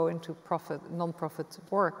who go into non-profit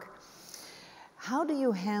work. How do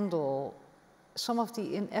you handle some of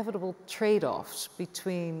the inevitable trade-offs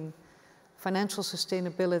between financial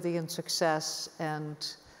sustainability and success and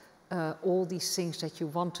all these things that you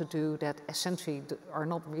want to do that essentially are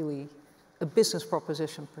not really a business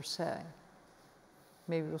proposition per se?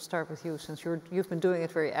 Maybe we'll start with you, since you've been doing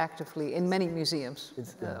it very actively in many museums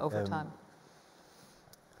over time.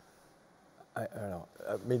 I don't know.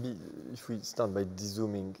 Maybe if we start by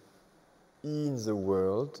de-zooming, in the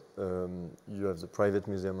world, you have the private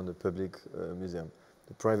museum and the public museum.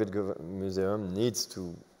 The private museum needs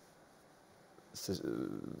to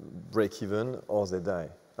break even or they die.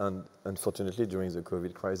 And unfortunately, during the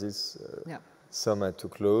COVID crisis, some had to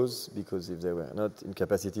close because if they were not in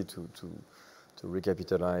capacity to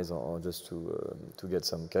recapitalize or just to get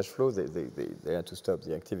some cash flow, they had to stop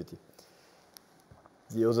the activity.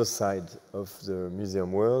 The other side of the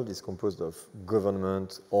museum world is composed of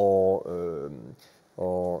government or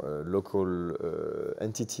local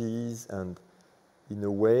entities, and in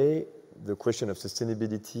a way, the question of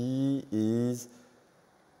sustainability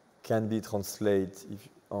can be translated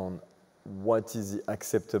on what is the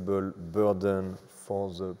acceptable burden for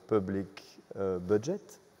the public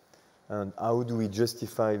budget, and how do we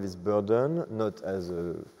justify this burden, not as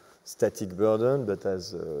a static burden, but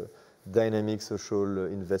as a dynamic social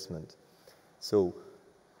investment. So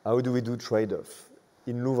how do we do trade-off?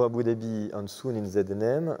 In Louvre Abu Dhabi and soon in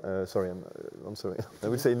ZNM, sorry, I'm sorry, I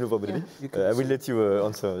will say in Louvre Abu Dhabi. I will let you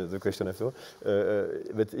answer the question after.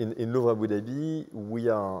 But in Louvre Abu Dhabi, we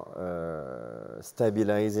are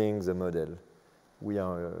stabilizing the model. We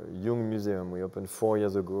are a young museum. We opened 4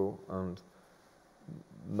 years ago, and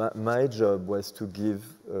my job was to give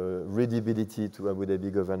readability to Abu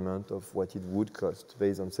Dhabi government of what it would cost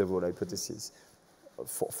based on several hypotheses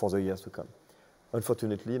for the years to come.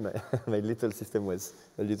 Unfortunately, my little system was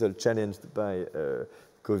a little challenged by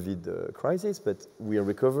COVID crisis, but we're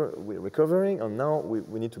recovering, and now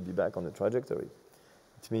we need to be back on the trajectory.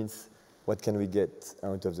 It means, what can we get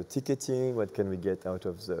out of the ticketing? What can we get out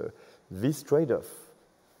of this trade-off?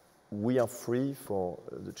 We are free for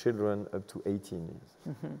the children up to 18 years.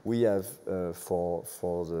 Mm-hmm. We have for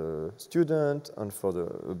the student and for the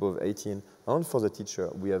above 18 and for the teacher,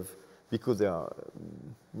 we have, because they are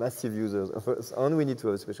massive users of us and we need to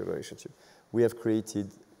have a special relationship, we have created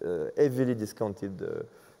a heavily discounted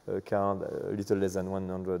card, a little less than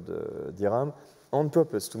 100 dirham, on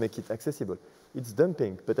purpose to make it accessible. It's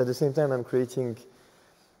dumping, but at the same time I'm creating.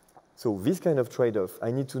 So this kind of trade-off, I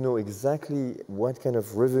need to know exactly what kind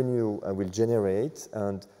of revenue I will generate,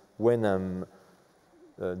 and when I'm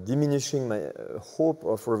diminishing my hope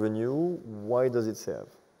of revenue, why does it serve?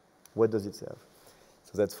 What does it serve?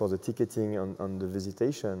 So that's for the ticketing on the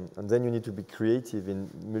visitation, and then you need to be creative in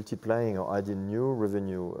multiplying or adding new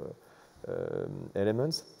revenue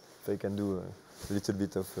elements. If I can do a little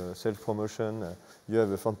bit of self-promotion, you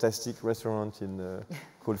have a fantastic restaurant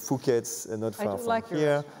called Phuket's, not far from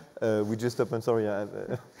here. We just opened, sorry,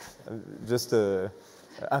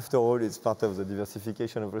 after all, it's part of the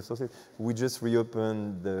diversification of resources. We just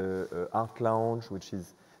reopened the art lounge, which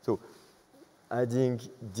is, so adding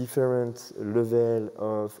different level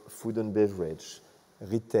of food and beverage,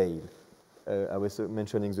 retail. I was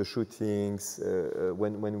mentioning the shootings,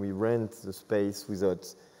 when we rent the space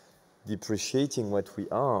without depreciating what we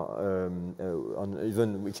are, and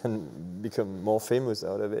even we can become more famous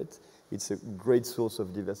out of it. It's a great source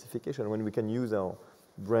of diversification. When we can use our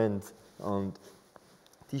brand on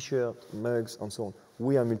T-shirts, mugs, and so on,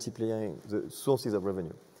 we are multiplying the sources of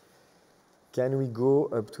revenue. Can we go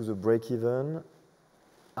up to the break-even?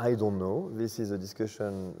 I don't know. This is a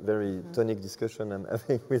discussion, very tonic discussion I'm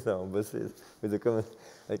having with our bosses, with the comment.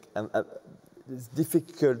 Like, it's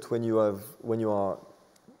difficult when you are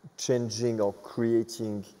changing or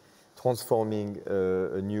creating, transforming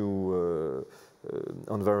a new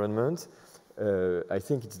environment. I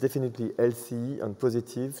think it's definitely healthy and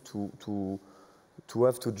positive to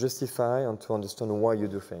have to justify and to understand why you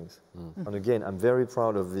do things. Mm. And again, I'm very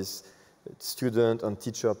proud of this student and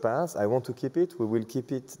teacher path. I want to keep it. We will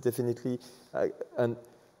keep it definitely, and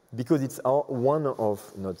because it's one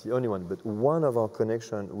of, not the only one, but one of our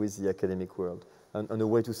connection with the academic world, and a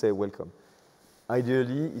way to say welcome.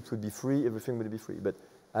 Ideally, it would be free. Everything would be free, but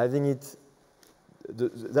having it.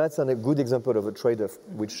 That's a good example of a trade-off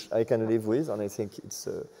which I can live with, and I think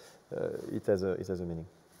it has a meaning.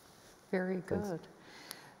 Very good.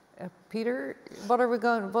 Peter,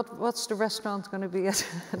 what's the restaurant going to be at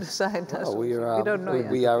the side? Well, we don't know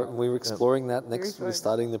yet. We're exploring that next. We're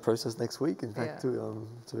starting the process next week. In fact,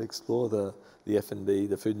 to explore the F&B,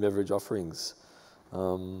 the food and beverage offerings.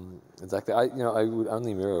 Exactly. I would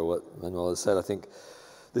only mirror what Manuel has said. I think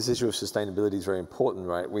this issue of sustainability is very important,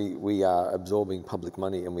 right? We are absorbing public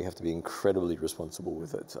money, and we have to be incredibly responsible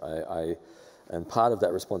with it. And part of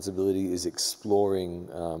that responsibility is exploring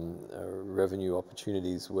revenue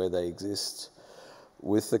opportunities where they exist.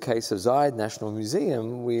 With the case of Zaid National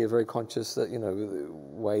Museum, we are very conscious that,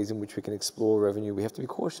 ways in which we can explore revenue, we have to be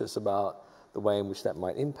cautious about the way in which that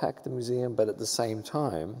might impact the museum, but at the same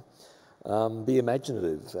time, be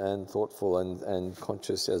imaginative and thoughtful and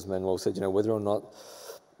conscious, as Manuel said, whether or not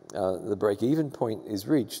the break-even point is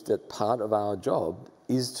reached, that part of our job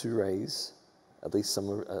is to raise at least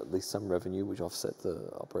some revenue which offset the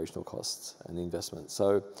operational costs and the investment.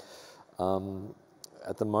 So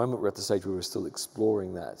at the moment we're at the stage where we're still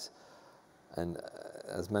exploring that. And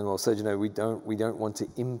as Manuel said, we don't want to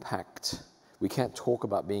impact. We can't talk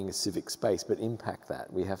about being a civic space, but impact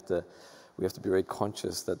that. We have to be very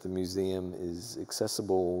conscious that the museum is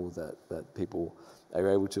accessible, that people are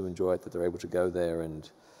able to enjoy it, that they're able to go there and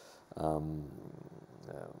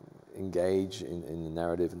engage in the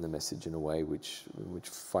narrative and the message in a way which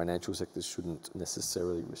financial sectors shouldn't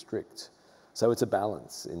necessarily restrict. So it's a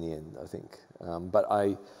balance in the end, I think. But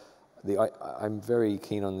I'm very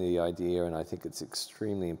keen on the idea, and I think it's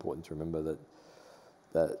extremely important to remember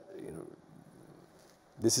that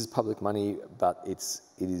this is public money, but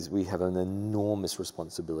we have an enormous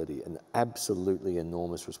responsibility, an absolutely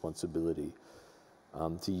enormous responsibility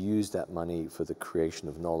to use that money for the creation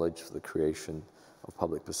of knowledge, for the creation of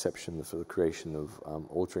public perception, for the creation of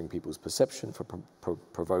altering people's perception, for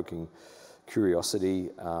provoking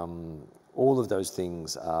curiosity. All of those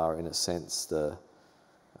things are, in a sense,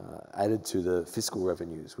 added to the fiscal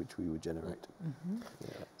revenues which we would generate. Mm-hmm.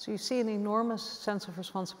 Yeah. So you see an enormous sense of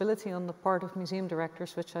responsibility on the part of museum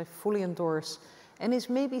directors, which I fully endorse, and is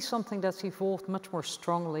maybe something that's evolved much more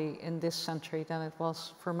strongly in this century than it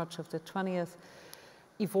was for much of the 20th.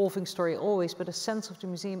 Evolving story always, but a sense of the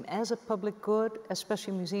museum as a public good,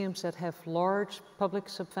 especially museums that have large public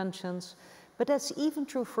subventions. But that's even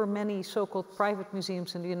true for many so-called private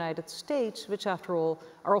museums in the United States, which after all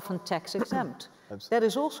are often tax exempt. That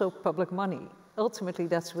is also public money. Ultimately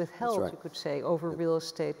that's withheld, that's right, you could say, over real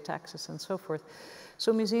estate taxes and so forth.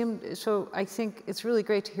 So I think it's really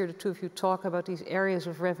great to hear the two of you talk about these areas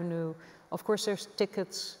of revenue. Of course there's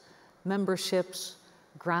tickets, memberships,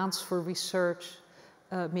 grants for research,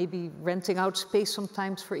 maybe renting out space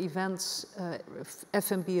sometimes for events,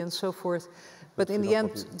 F&B and so forth. But in the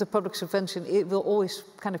end, the public subvention, it will always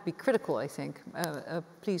kind of be critical, I think.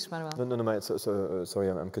 Please, Manuel. No, sorry,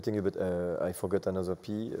 I'm cutting you, but I forgot another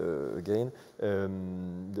P again.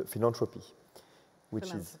 The philanthropy,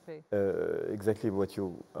 which is exactly what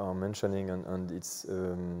you are mentioning, and it's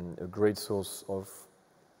a great source of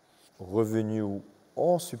revenue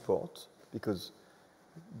or support, because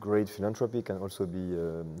great philanthropy can also be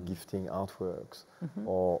gifting artworks, mm-hmm,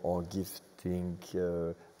 or gifting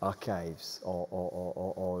archives,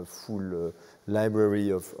 or a full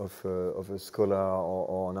library of a scholar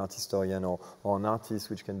or an art historian or an artist,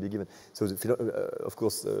 which can be given. So of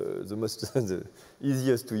course the most the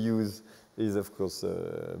easiest to use is of course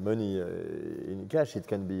money in cash. It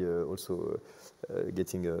can be also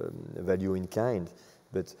getting value in kind,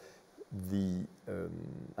 but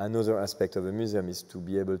another aspect of a museum is to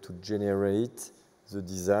be able to generate the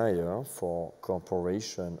desire for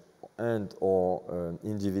corporation and or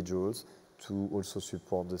individuals to also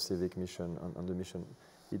support the civic mission and the mission,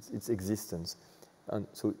 its existence. And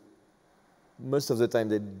so most of the time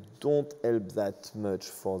they don't help that much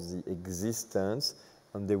for the existence,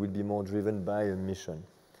 and they will be more driven by a mission.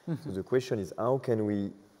 Mm-hmm. So the question is, how can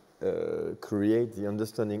we create the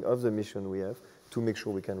understanding of the mission we have to make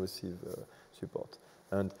sure we can receive support?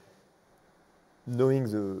 And knowing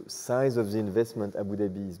the size of the investment Abu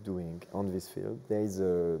Dhabi is doing on this field, there is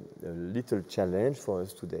a little challenge for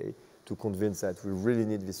us today to convince that we really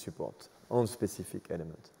need this support on specific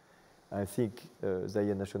elements. I think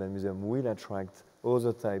Zaïre National Museum will attract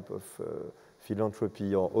other type of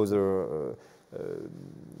philanthropy or other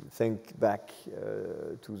think back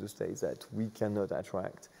to the States that we cannot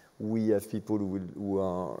attract. We have people who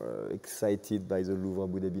are excited by the Louvre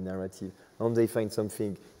Abu Dhabi narrative, and they find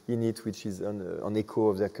something in it which is an echo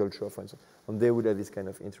of their culture, for instance, and they would have this kind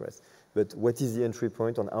of interest. But what is the entry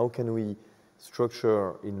point, and how can we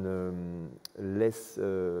structure in a less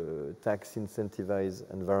tax incentivized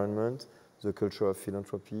environment the culture of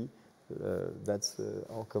philanthropy, That's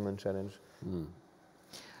our common challenge.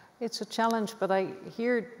 It's a challenge, but I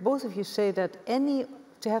hear both of you say that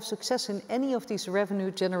to have success in any of these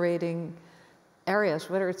revenue-generating areas,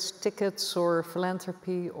 whether it's tickets or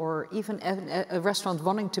philanthropy or even a restaurant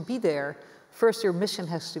wanting to be there, first your mission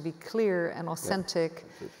has to be clear and authentic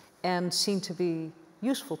and seen to be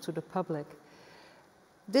useful to the public.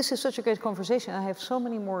 This is such a great conversation. I have so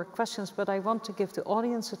many more questions, but I want to give the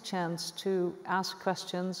audience a chance to ask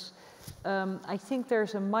questions. I think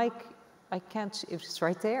there's a mic. I can't see, it's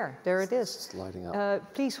right there. There it is. It's lighting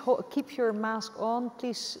up. Please keep your mask on.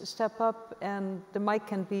 Please step up, and the mic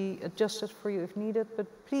can be adjusted for you if needed. But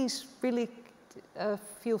please really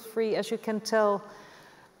feel free. As you can tell,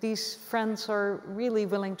 these friends are really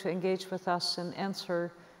willing to engage with us and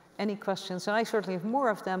answer any questions. And I certainly have more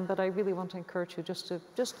of them, but I really want to encourage you just to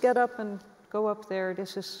get up and go up there.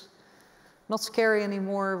 This is not scary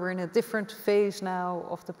anymore. We're in a different phase now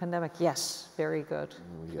of the pandemic. Yes, very good.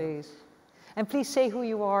 Please. And please say who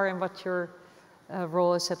you are and what your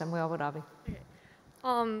role is at Manuel Dhabi. Okay.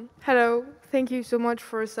 Hello, thank you so much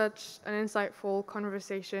for such an insightful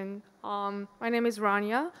conversation. My name is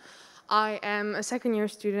Rania. I am a second-year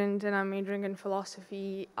student and I'm majoring in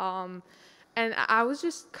philosophy. And I was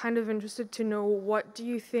just kind of interested to know, what do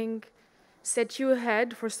you think set you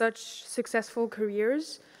ahead for such successful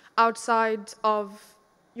careers outside of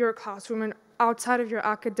your classroom and outside of your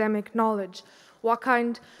academic knowledge? What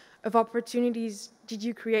kind of opportunities did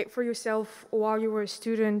you create for yourself while you were a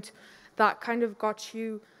student that kind of got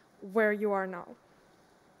you where you are now?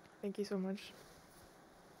 Thank you so much.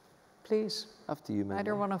 Please. After you, Manuel.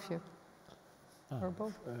 Either one of you. Or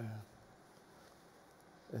both.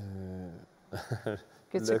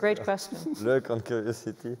 It's a great question. Luck and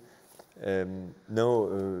curiosity.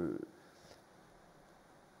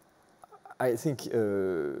 I think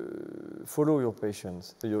follow your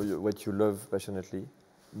passions, what you love passionately.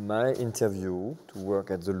 My interview to work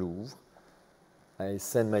at the Louvre, I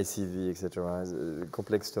send my CV, etc. It's a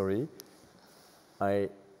complex story. I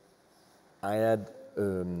had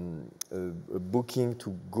a booking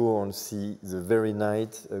to go and see the very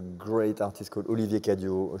night a great artist called Olivier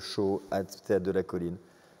Cadio, a show at Théâtre de la Colline.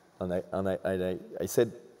 And I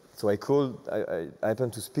said, so I called, I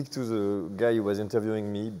happened to speak to the guy who was interviewing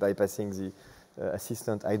me, bypassing the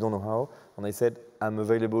assistant, I don't know how, and I said, I'm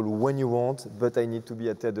available when you want, but I need to be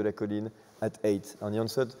at Théâtre de la Colline at 8. And he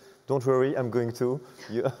answered, don't worry, I'm going to.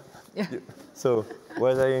 So,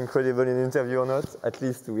 was I incredible in the interview or not? At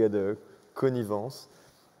least we had a connivence.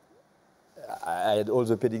 I had all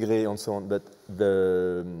the pedigree and so on, but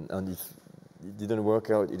and if it didn't work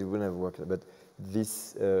out, it wouldn't have worked out. But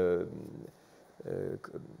this,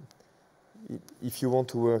 if you want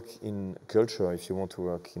to work in culture, if you want to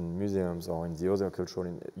work in museums or in the other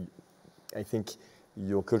cultural, I think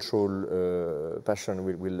your cultural passion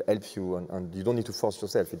will help you, and you don't need to force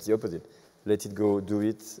yourself. It's the opposite. Let it go, do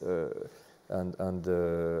it, and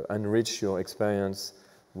enrich your experience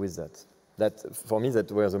with that. That, for me, that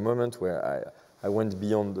was a moment where I went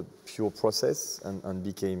beyond the pure process and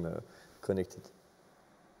became connected.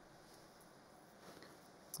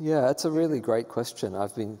 Yeah, that's a really great question.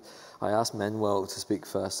 I asked Manuel to speak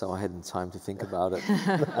first, so I had time to think about it.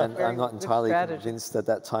 And I'm not entirely convinced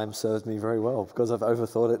that time served me very well, because I've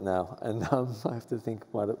overthought it now, and I have to think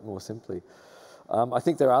about it more simply. I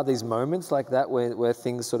think there are these moments like that where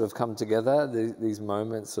things sort of come together, these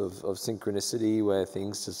moments of synchronicity where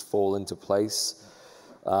things just fall into place.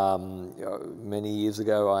 Many years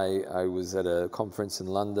ago, I was at a conference in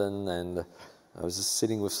London, and I was just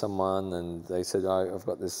sitting with someone, and they said, I've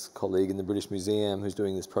got this colleague in the British Museum who's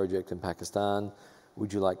doing this project in Pakistan.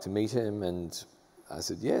 Would you like to meet him? And I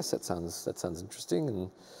said, yes, that sounds interesting. And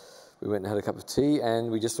we went and had a cup of tea, and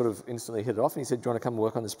we just sort of instantly hit it off. And he said, do you want to come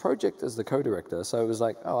work on this project as the co-director? So it was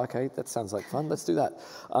like, oh, okay, that sounds like fun. Let's do that.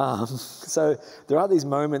 So there are these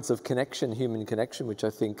moments of connection, human connection, which I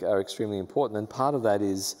think are extremely important. And part of that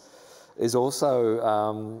is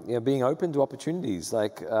also being open to opportunities,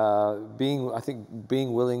 like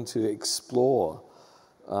being willing to explore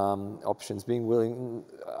options, being willing.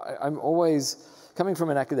 I'm always coming from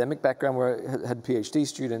an academic background where I had PhD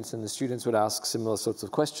students, and the students would ask similar sorts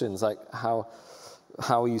of questions, like how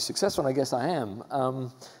are you successful? And I guess I am.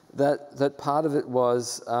 That part of it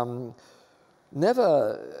was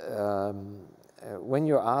never when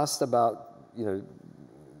you're asked about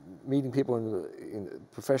meeting people in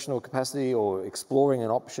professional capacity or exploring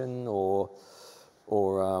an option or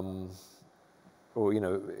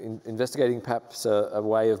investigating perhaps a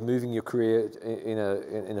way of moving your career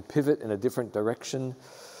in a pivot in a different direction,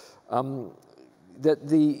 that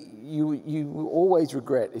you always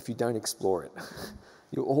regret if you don't explore it.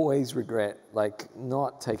 you always regret like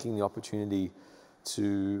not taking the opportunity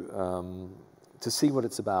to see what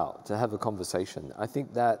it's about, to have a conversation. I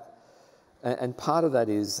think that, and part of that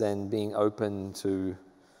is then being open to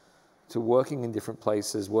working in different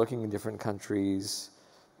places, working in different countries,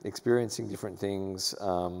 experiencing different things.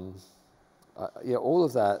 Yeah, all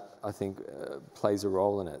of that I think plays a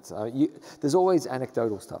role in it. There's always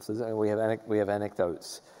anecdotal stuff. We have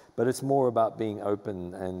anecdotes, but it's more about being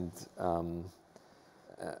open and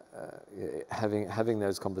having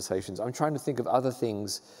those conversations. I'm trying to think of other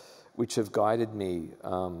things which have guided me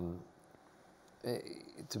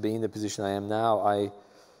to be in the position I am now. I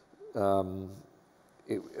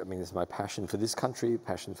mean, it's my passion for this country,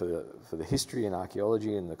 passion for the history and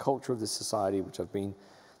archaeology and the culture of this society, which I've been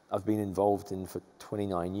involved in for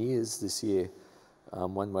 29 years this year,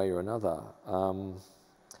 one way or another.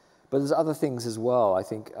 But there's other things as well. I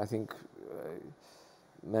think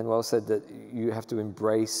Manuel said that you have to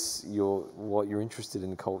embrace what you're interested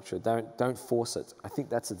in culture. Don't force it. I think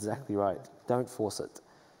that's exactly right. Don't force it.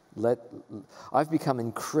 I've become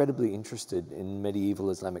incredibly interested in medieval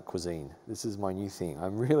Islamic cuisine. This is my new thing.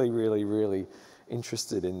 I'm really, really, really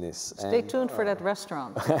interested in this. Stay tuned for that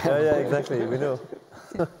restaurant. Yeah, exactly. We know.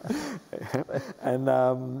 And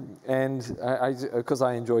because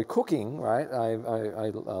I enjoy cooking, right? I'm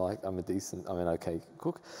an okay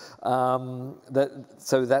cook.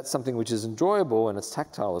 So that's something which is enjoyable and it's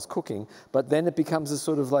tactile as cooking. But then it becomes a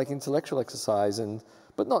sort of like intellectual exercise,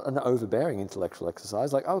 but not an overbearing intellectual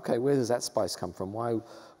exercise. Like, okay, where does that spice come from? Why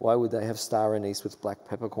would they have star anise with black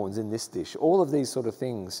peppercorns in this dish? All of these sort of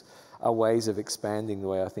things are ways of expanding the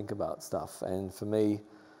way I think about stuff. And for me,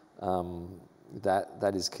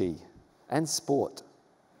 that is key. And sport.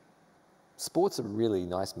 Sport's a really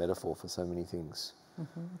nice metaphor for so many things.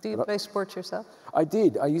 Mm-hmm. Do you play sports yourself? I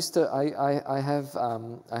did. I used to. I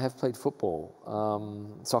have played football,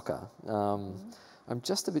 soccer. I'm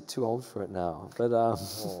just a bit too old for it now, but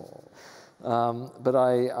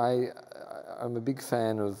I'm a big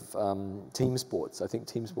fan of team sports. I think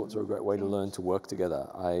team sports are a great way to learn to work together.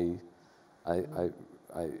 I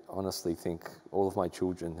honestly think all of my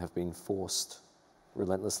children have been forced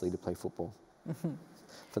relentlessly to play football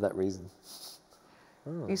for that reason.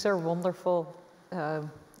 Oh. These are wonderful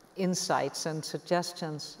insights and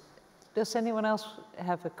suggestions. Does anyone else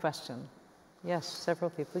have a question? Yes,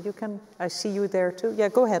 several people. You can, I see you there too. Yeah,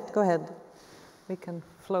 go ahead. We can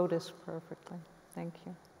flow this perfectly. Thank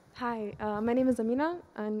you. Hi, my name is Amina,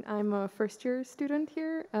 and I'm a first-year student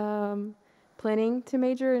here, planning to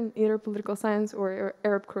major in either political science or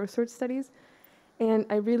Arab crossword studies. And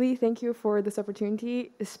I really thank you for this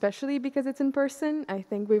opportunity, especially because it's in person. I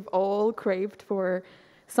think we've all craved for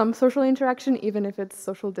some social interaction, even if it's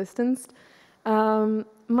social distanced.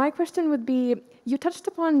 My question would be, you touched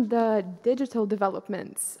upon the digital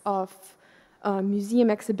developments of museum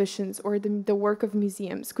exhibitions or the work of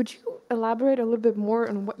museums. Could you elaborate a little bit more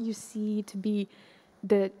on what you see to be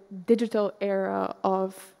the digital era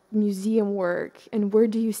of museum work, and where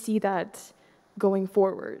do you see that going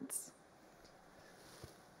forwards?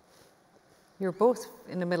 You're both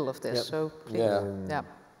in the middle of this, yep. So please. Yeah.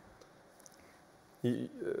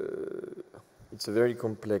 It's a very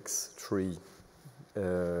complex tree,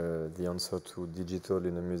 the answer to digital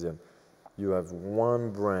in a museum. You have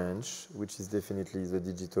one branch, which is definitely the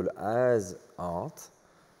digital as art,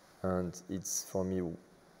 and it's for me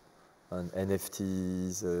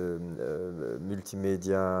NFTs,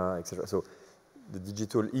 multimedia, etc. So the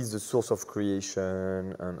digital is the source of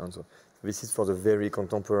creation, and so this is for the very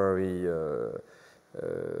contemporary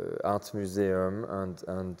art museum,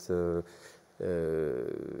 and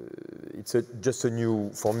it's just a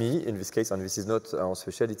new, for me in this case, and this is not our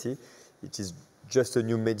specialty, it is just a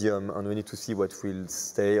new medium, and we need to see what will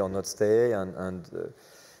stay or not stay, and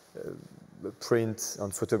print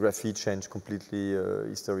and photography change completely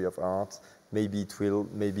history of art. Maybe it will,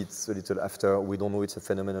 maybe it's a little after, we don't know, it's a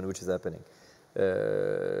phenomenon which is happening.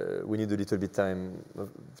 We need a little bit time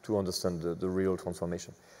to understand the real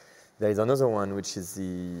transformation. There is another one, which is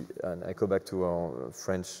and I go back to our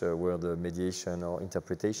French word mediation or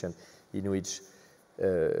interpretation, in which,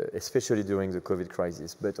 especially during the COVID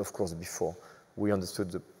crisis, but of course before, we understood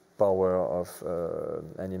the power of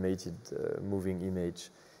animated moving image.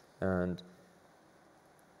 And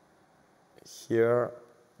here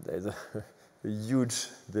there's a huge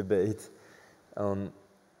debate on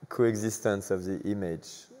coexistence of the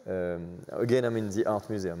image. Again, I'm in the art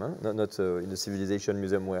museum, not in the civilization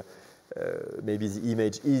museum where maybe the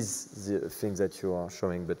image is the thing that you are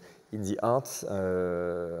showing, but in the art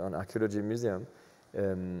and archaeology museum,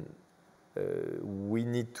 we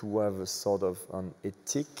need to have a sort of an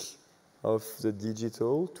ethic of the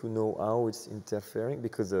digital to know how it's interfering,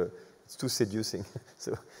 because it's too seducing.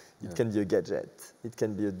 So it can be a gadget, it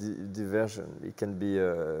can be a diversion, it can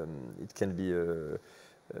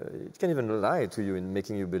even lie to you in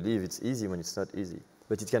making you believe it's easy when it's not easy.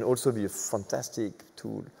 But it can also be a fantastic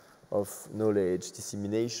tool of knowledge,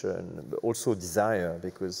 dissemination, but also desire,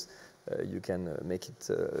 because you can make it,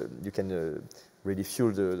 you can really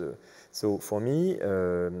fuel the. So for me,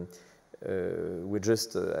 we're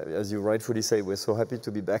just, as you rightfully say, we're so happy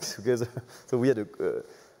to be back together. So we had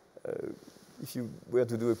if you were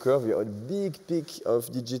to do a curve, you had a big peak of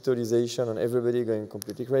digitalization and everybody going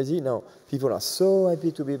completely crazy. Now, people are so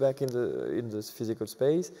happy to be back in the physical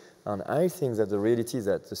space. And I think that the reality is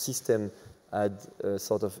that the system had a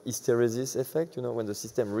sort of hysteresis effect, you know, when the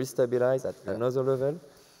system restabilized at another level.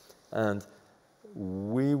 And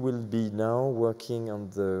we will be now working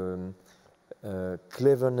on the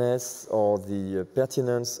cleverness or the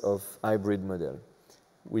pertinence of hybrid model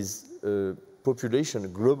with population, a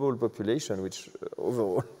global population, which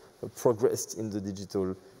overall progressed in the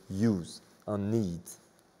digital use and need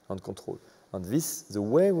and control. And this, the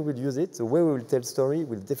way we will use it, the way we will tell story,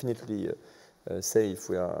 will definitely say if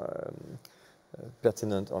we are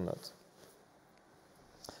pertinent or not.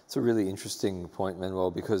 It's a really interesting point,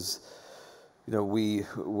 Manuel, because you know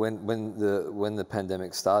when the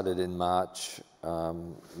pandemic started in March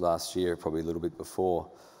last year, probably a little bit before.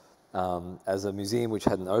 As a museum which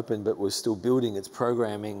hadn't opened but was still building its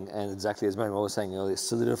programming, and exactly as Manuel was saying earlier,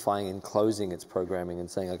 solidifying and closing its programming and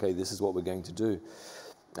saying, okay, this is what we're going to do.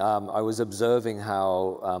 I was observing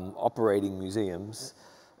how operating museums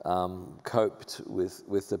coped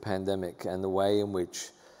with the pandemic, and the way in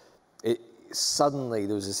which suddenly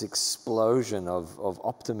there was this explosion of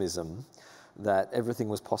optimism that everything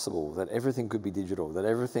was possible, that everything could be digital, that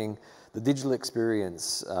everything, the digital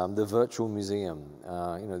experience, the virtual museum,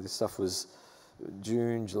 you know, this stuff was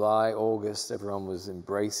June, July, August, everyone was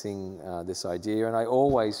embracing this idea. And I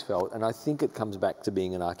always felt, and I think it comes back to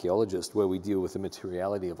being an archaeologist where we deal with the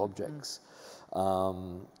materiality of objects,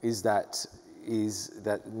 is that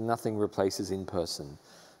nothing replaces in person.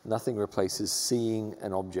 Nothing replaces seeing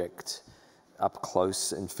an object up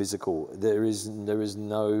close and physical. There is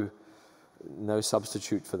no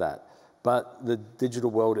substitute for that. But the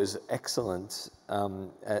digital world is excellent,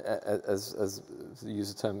 as to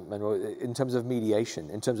use the term, Manuel, in terms of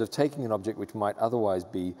mediation, in terms of taking an object which might otherwise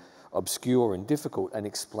be obscure and difficult and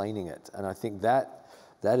explaining it. And I think that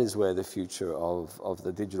is where the future of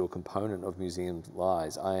the digital component of museums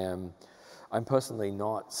lies. I'm personally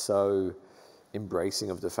not so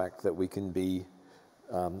embracing of the fact that we can be,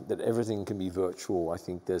 that everything can be virtual. I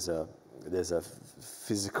think there's a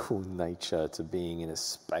physical nature to being in a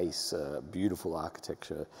space, beautiful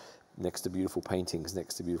architecture, next to beautiful paintings,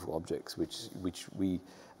 next to beautiful objects, which we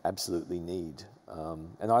absolutely need.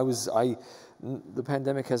 And the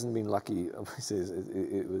pandemic hasn't been lucky. It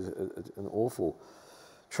was an awful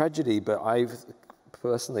tragedy, but I've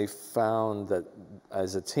personally found that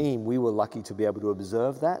as a team, we were lucky to be able to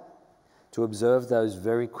observe that, to observe those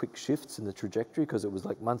very quick shifts in the trajectory, because it was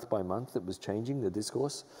like month by month it was changing, the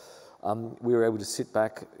discourse. We were able to sit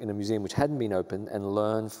back in a museum which hadn't been open and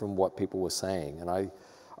learn from what people were saying. And I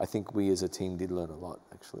think we as a team did learn a lot,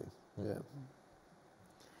 actually. Yeah.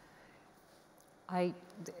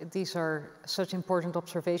 These are such important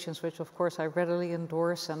observations, which of course I readily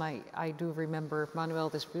endorse. And I do remember, Manuel,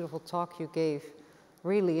 this beautiful talk you gave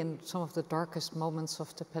really in some of the darkest moments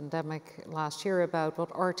of the pandemic last year about what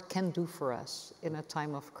art can do for us in a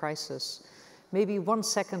time of crisis. Maybe 1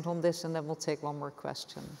 second on this and then we'll take one more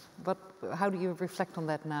question. But how do you reflect on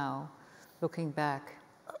that now, looking back?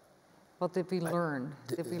 What did we learn?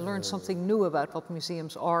 Did we learn something new about what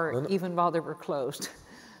museums are, even while they were closed?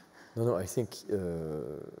 No, I think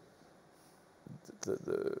the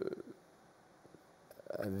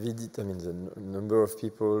number of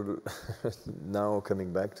people now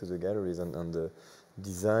coming back to the galleries and the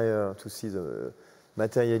desire to see the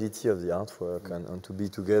materiality of the artwork and to be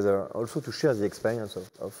together, also to share the experience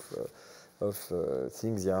of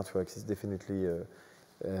seeing the artwork is definitely a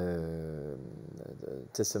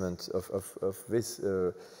testament of this.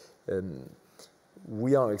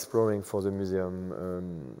 We are exploring for the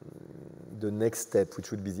museum the next step,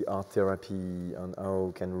 which would be the art therapy, and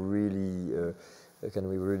how can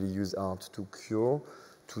we really use art to cure.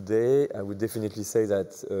 Today, I would definitely say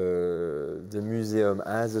that the museum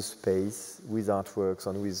as a space with artworks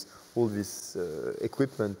and with all this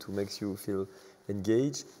equipment to make you feel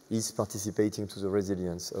engage is participating to the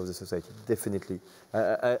resilience of the society, definitely.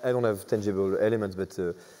 I don't have tangible elements, but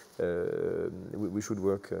we should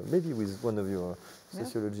work maybe with one of your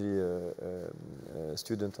sociology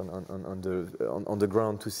students on the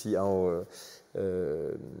ground to see how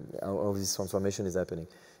this transformation is happening.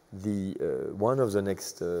 One of the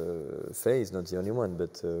next phase, not the only one,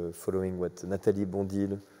 but following what Nathalie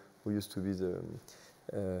Bondil, who used to be the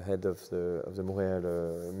head of the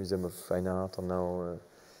Montréal Museum of Fine Art, and now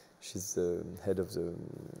she's the head of the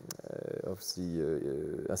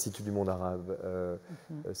Institut du Monde Arabe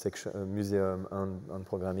section, museum and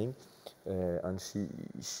programming, and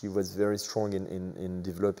she was very strong in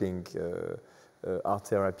developing art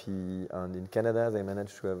therapy, and in Canada they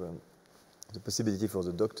managed to have the possibility for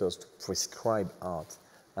the doctors to prescribe art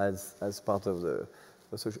as part of the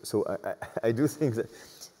social. So I do think that,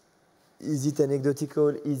 is it anecdotal?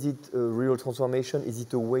 Is it a real transformation? Is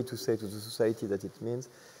it a way to say to the society that it means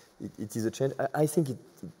it is a change? I think it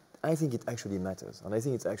actually matters, and I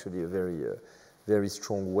think it's actually a very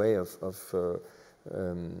strong way of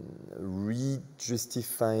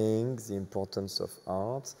re-justifying the importance of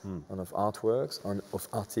art and of artworks and of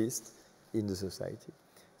artists in the society.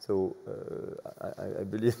 So I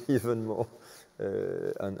believe even more,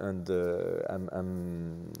 and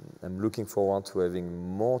I'm looking forward to having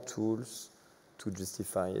more tools to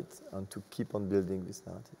justify it and to keep on building this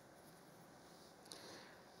narrative.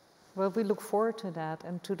 Well, we look forward to that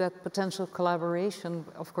and to that potential collaboration,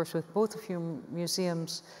 of course, with both of your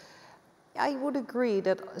museums. I would agree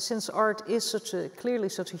that since art is clearly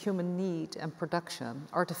such a human need and production,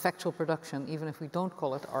 artifactual production, even if we don't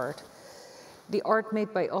call it art, the art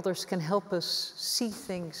made by others can help us see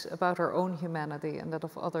things about our own humanity and that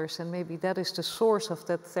of others, and maybe that is the source of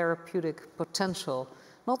that therapeutic potential.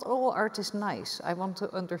 Not all art is nice, I want to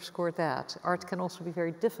underscore that. Art can also be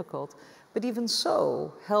very difficult, but even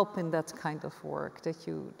so, help in that kind of work that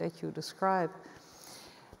you describe.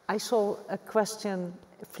 I saw a question,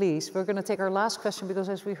 please. We're going to take our last question because,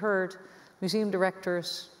 as we heard, museum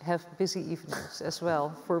directors have busy evenings as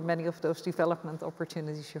well for many of those development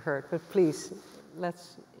opportunities you heard. But please,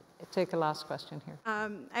 let's take a last question here.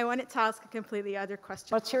 I wanted to ask a completely other question.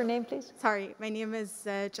 What's your name, please? Sorry, my name is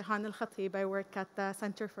Jahan Al-Khatib. I work at the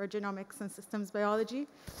Center for Genomics and Systems Biology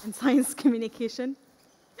and Science Communication.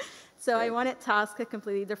 So I wanted to ask a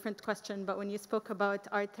completely different question, but when you spoke about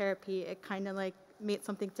art therapy, it kind of like made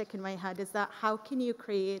something tick in my head. Is that how can you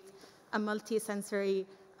create a multi-sensory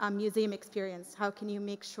museum experience? How can you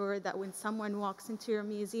make sure that when someone walks into your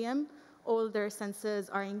museum, all their senses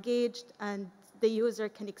are engaged and the user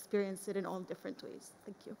can experience it in all different ways?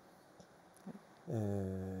 Thank you.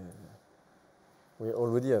 We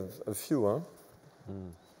already have a few, huh?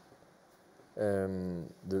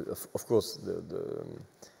 Of course, the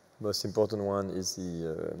most important one is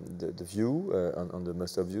the view and the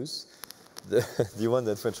most obvious. The one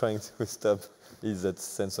that we're trying to stop is that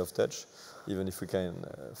sense of touch, even if we can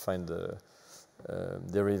find a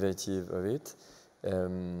derivative of it.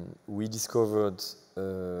 We discovered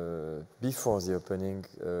before the opening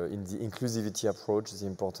in the inclusivity approach the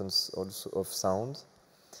importance also of sound,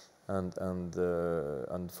 and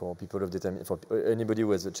for people of for anybody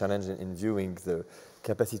who has a challenge in viewing, the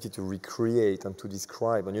capacity to recreate and to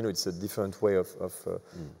describe, and it's a different way of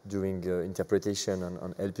doing interpretation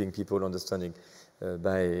and helping people understanding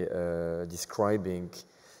by describing.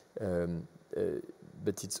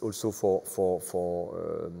 But it's also for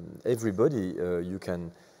everybody. You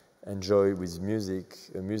can enjoy with music.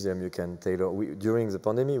 A museum you can tailor. During the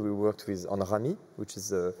pandemic, we worked with Anrami, which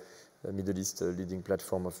is a Middle East leading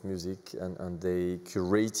platform of music, and they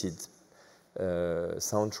curated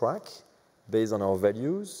soundtrack based on our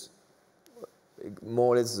values,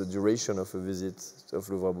 more or less the duration of a visit of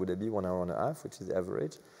Louvre Abu Dhabi, 1 hour and a half, which is the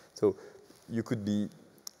average. So you could be,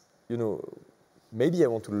 maybe I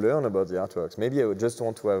want to learn about the artworks. Maybe I would just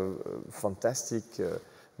want to have fantastic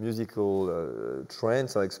musical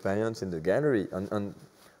trance or experience in the gallery. And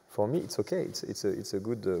for me, it's okay. It's a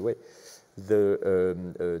good way.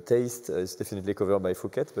 The taste is definitely covered by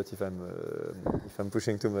Phuket, but if I'm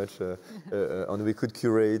pushing too much, and we could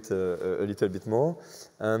curate a little bit more.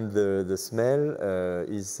 And the smell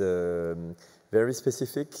is very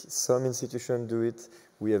specific. Some institutions do it.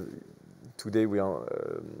 We have today we are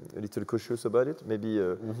a little cautious about it. Maybe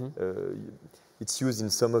it's used in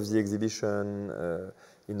some of the exhibition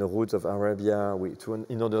in the route of Arabia.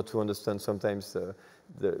 In order to understand sometimes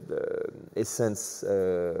the essence,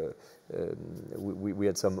 we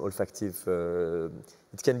had some olfactive.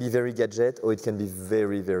 It can be very gadget, or it can be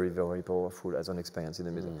very, very, very powerful as an experience in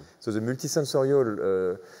the museum. So the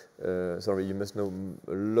multisensorial. Sorry, you must know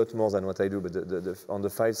a lot more than what I do, but on the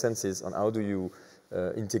 5 senses, on how do you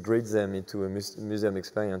integrate them into a museum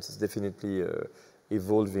experience, is definitely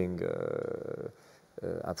evolving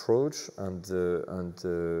approach, and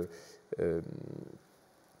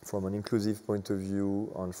from an inclusive point of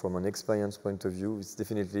view and from an experience point of view, it's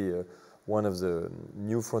definitely one of the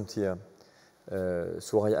new frontier.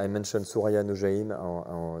 I mentioned Soraya Noujaim,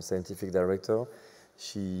 our scientific director.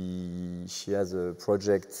 She has a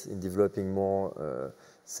project in developing more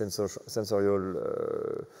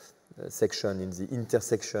sensorial section in the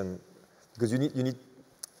intersection, because you need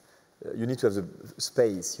to have the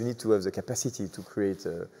space, you need to have the capacity to create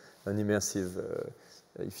an immersive,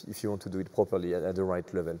 if you want to do it properly at the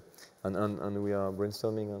right level, and we are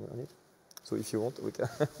brainstorming on it. So if you want,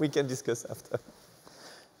 we can discuss after.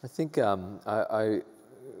 I think I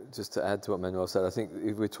just to add to what Manuel said, I think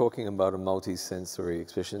if we're talking about a multi-sensory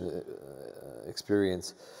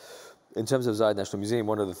experience, in terms of Zayed National Museum,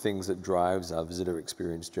 one of the things that drives our visitor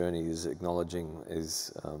experience journey is acknowledging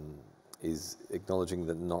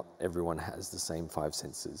that not everyone has the same 5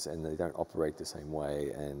 senses and they don't operate the same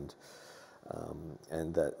way, and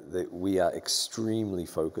that we are extremely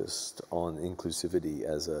focused on inclusivity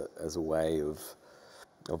as a way of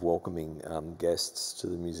welcoming guests to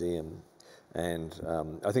the museum. And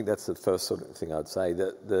I think that's the first sort of thing I'd say.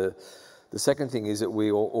 The second thing is that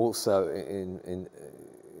we also in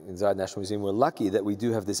Zayed National Museum, we're lucky that we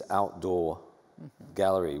do have this outdoor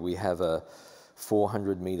gallery. We have a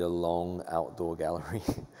 400-meter long outdoor gallery,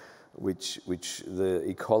 which the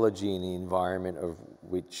ecology and the environment of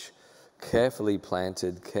which carefully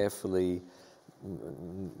planted, carefully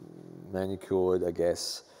manicured, I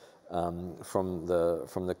guess, from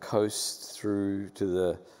the coast through to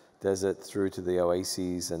the desert, through to the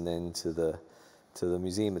oases, and then to the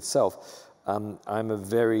museum itself. I'm a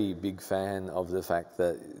very big fan of the fact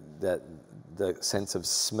that the sense of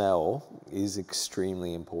smell is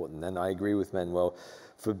extremely important, and I agree with Manuel.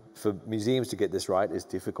 For museums to get this right is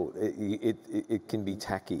difficult. It can be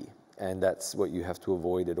tacky, and that's what you have to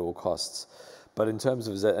avoid at all costs. But in terms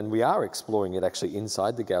of that, and we are exploring it actually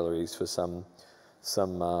inside the galleries for some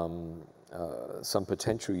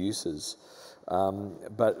potential uses.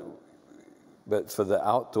 But for the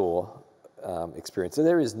outdoor experience,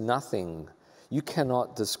 there is nothing, you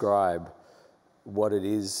cannot describe what it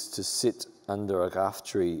is to sit under a ghaff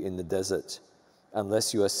tree in the desert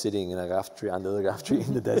unless you are sitting in a ghaff tree, under the ghaff tree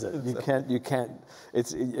in the desert. You can't,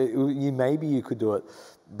 maybe you could do it,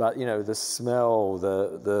 but you know, the smell,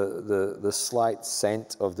 the slight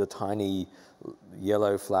scent of the tiny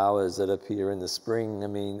yellow flowers that appear in the spring, I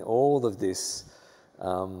mean, all of this,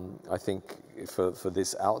 I think for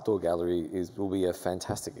this outdoor gallery will be a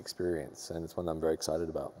fantastic experience, and it's one I'm very excited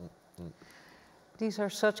about. These are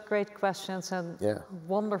such great questions and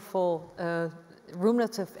wonderful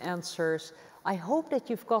ruminative answers. I hope that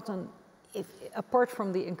you've gotten, apart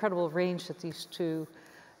from the incredible range that these two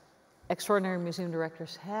extraordinary museum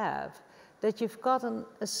directors have, that you've gotten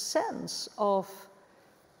a sense of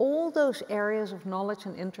all those areas of knowledge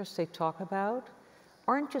and interest they talk about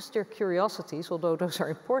aren't just their curiosities, although those are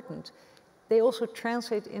important. They also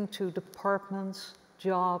translate into departments,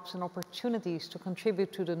 jobs, and opportunities to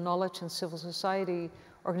contribute to the knowledge and civil society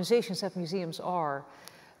organizations that museums are.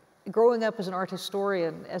 Growing up as an art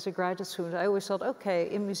historian, as a graduate student, I always thought, okay,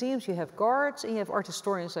 in museums you have guards and you have art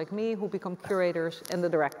historians like me who become curators and the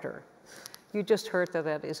director. You just heard that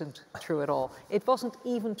that isn't true at all. It wasn't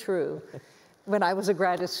even true when I was a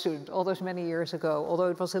graduate student all those many years ago, although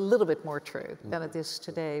it was a little bit more true than it is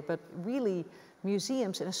today. But really,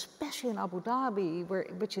 museums, and especially in Abu Dhabi,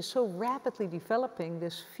 which is so rapidly developing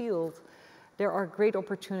this field, there are great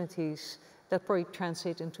opportunities that probably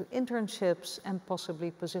translate into internships and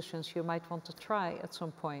possibly positions you might want to try at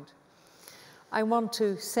some point. I want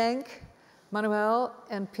to thank Manuel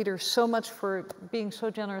and Peter so much for being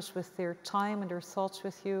so generous with their time and their thoughts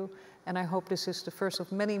with you. And I hope this is the first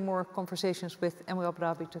of many more conversations with MU Abu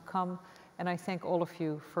Dhabi to come. And I thank all of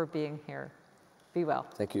you for being here. Be well.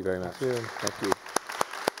 Thank you very much. Thank you.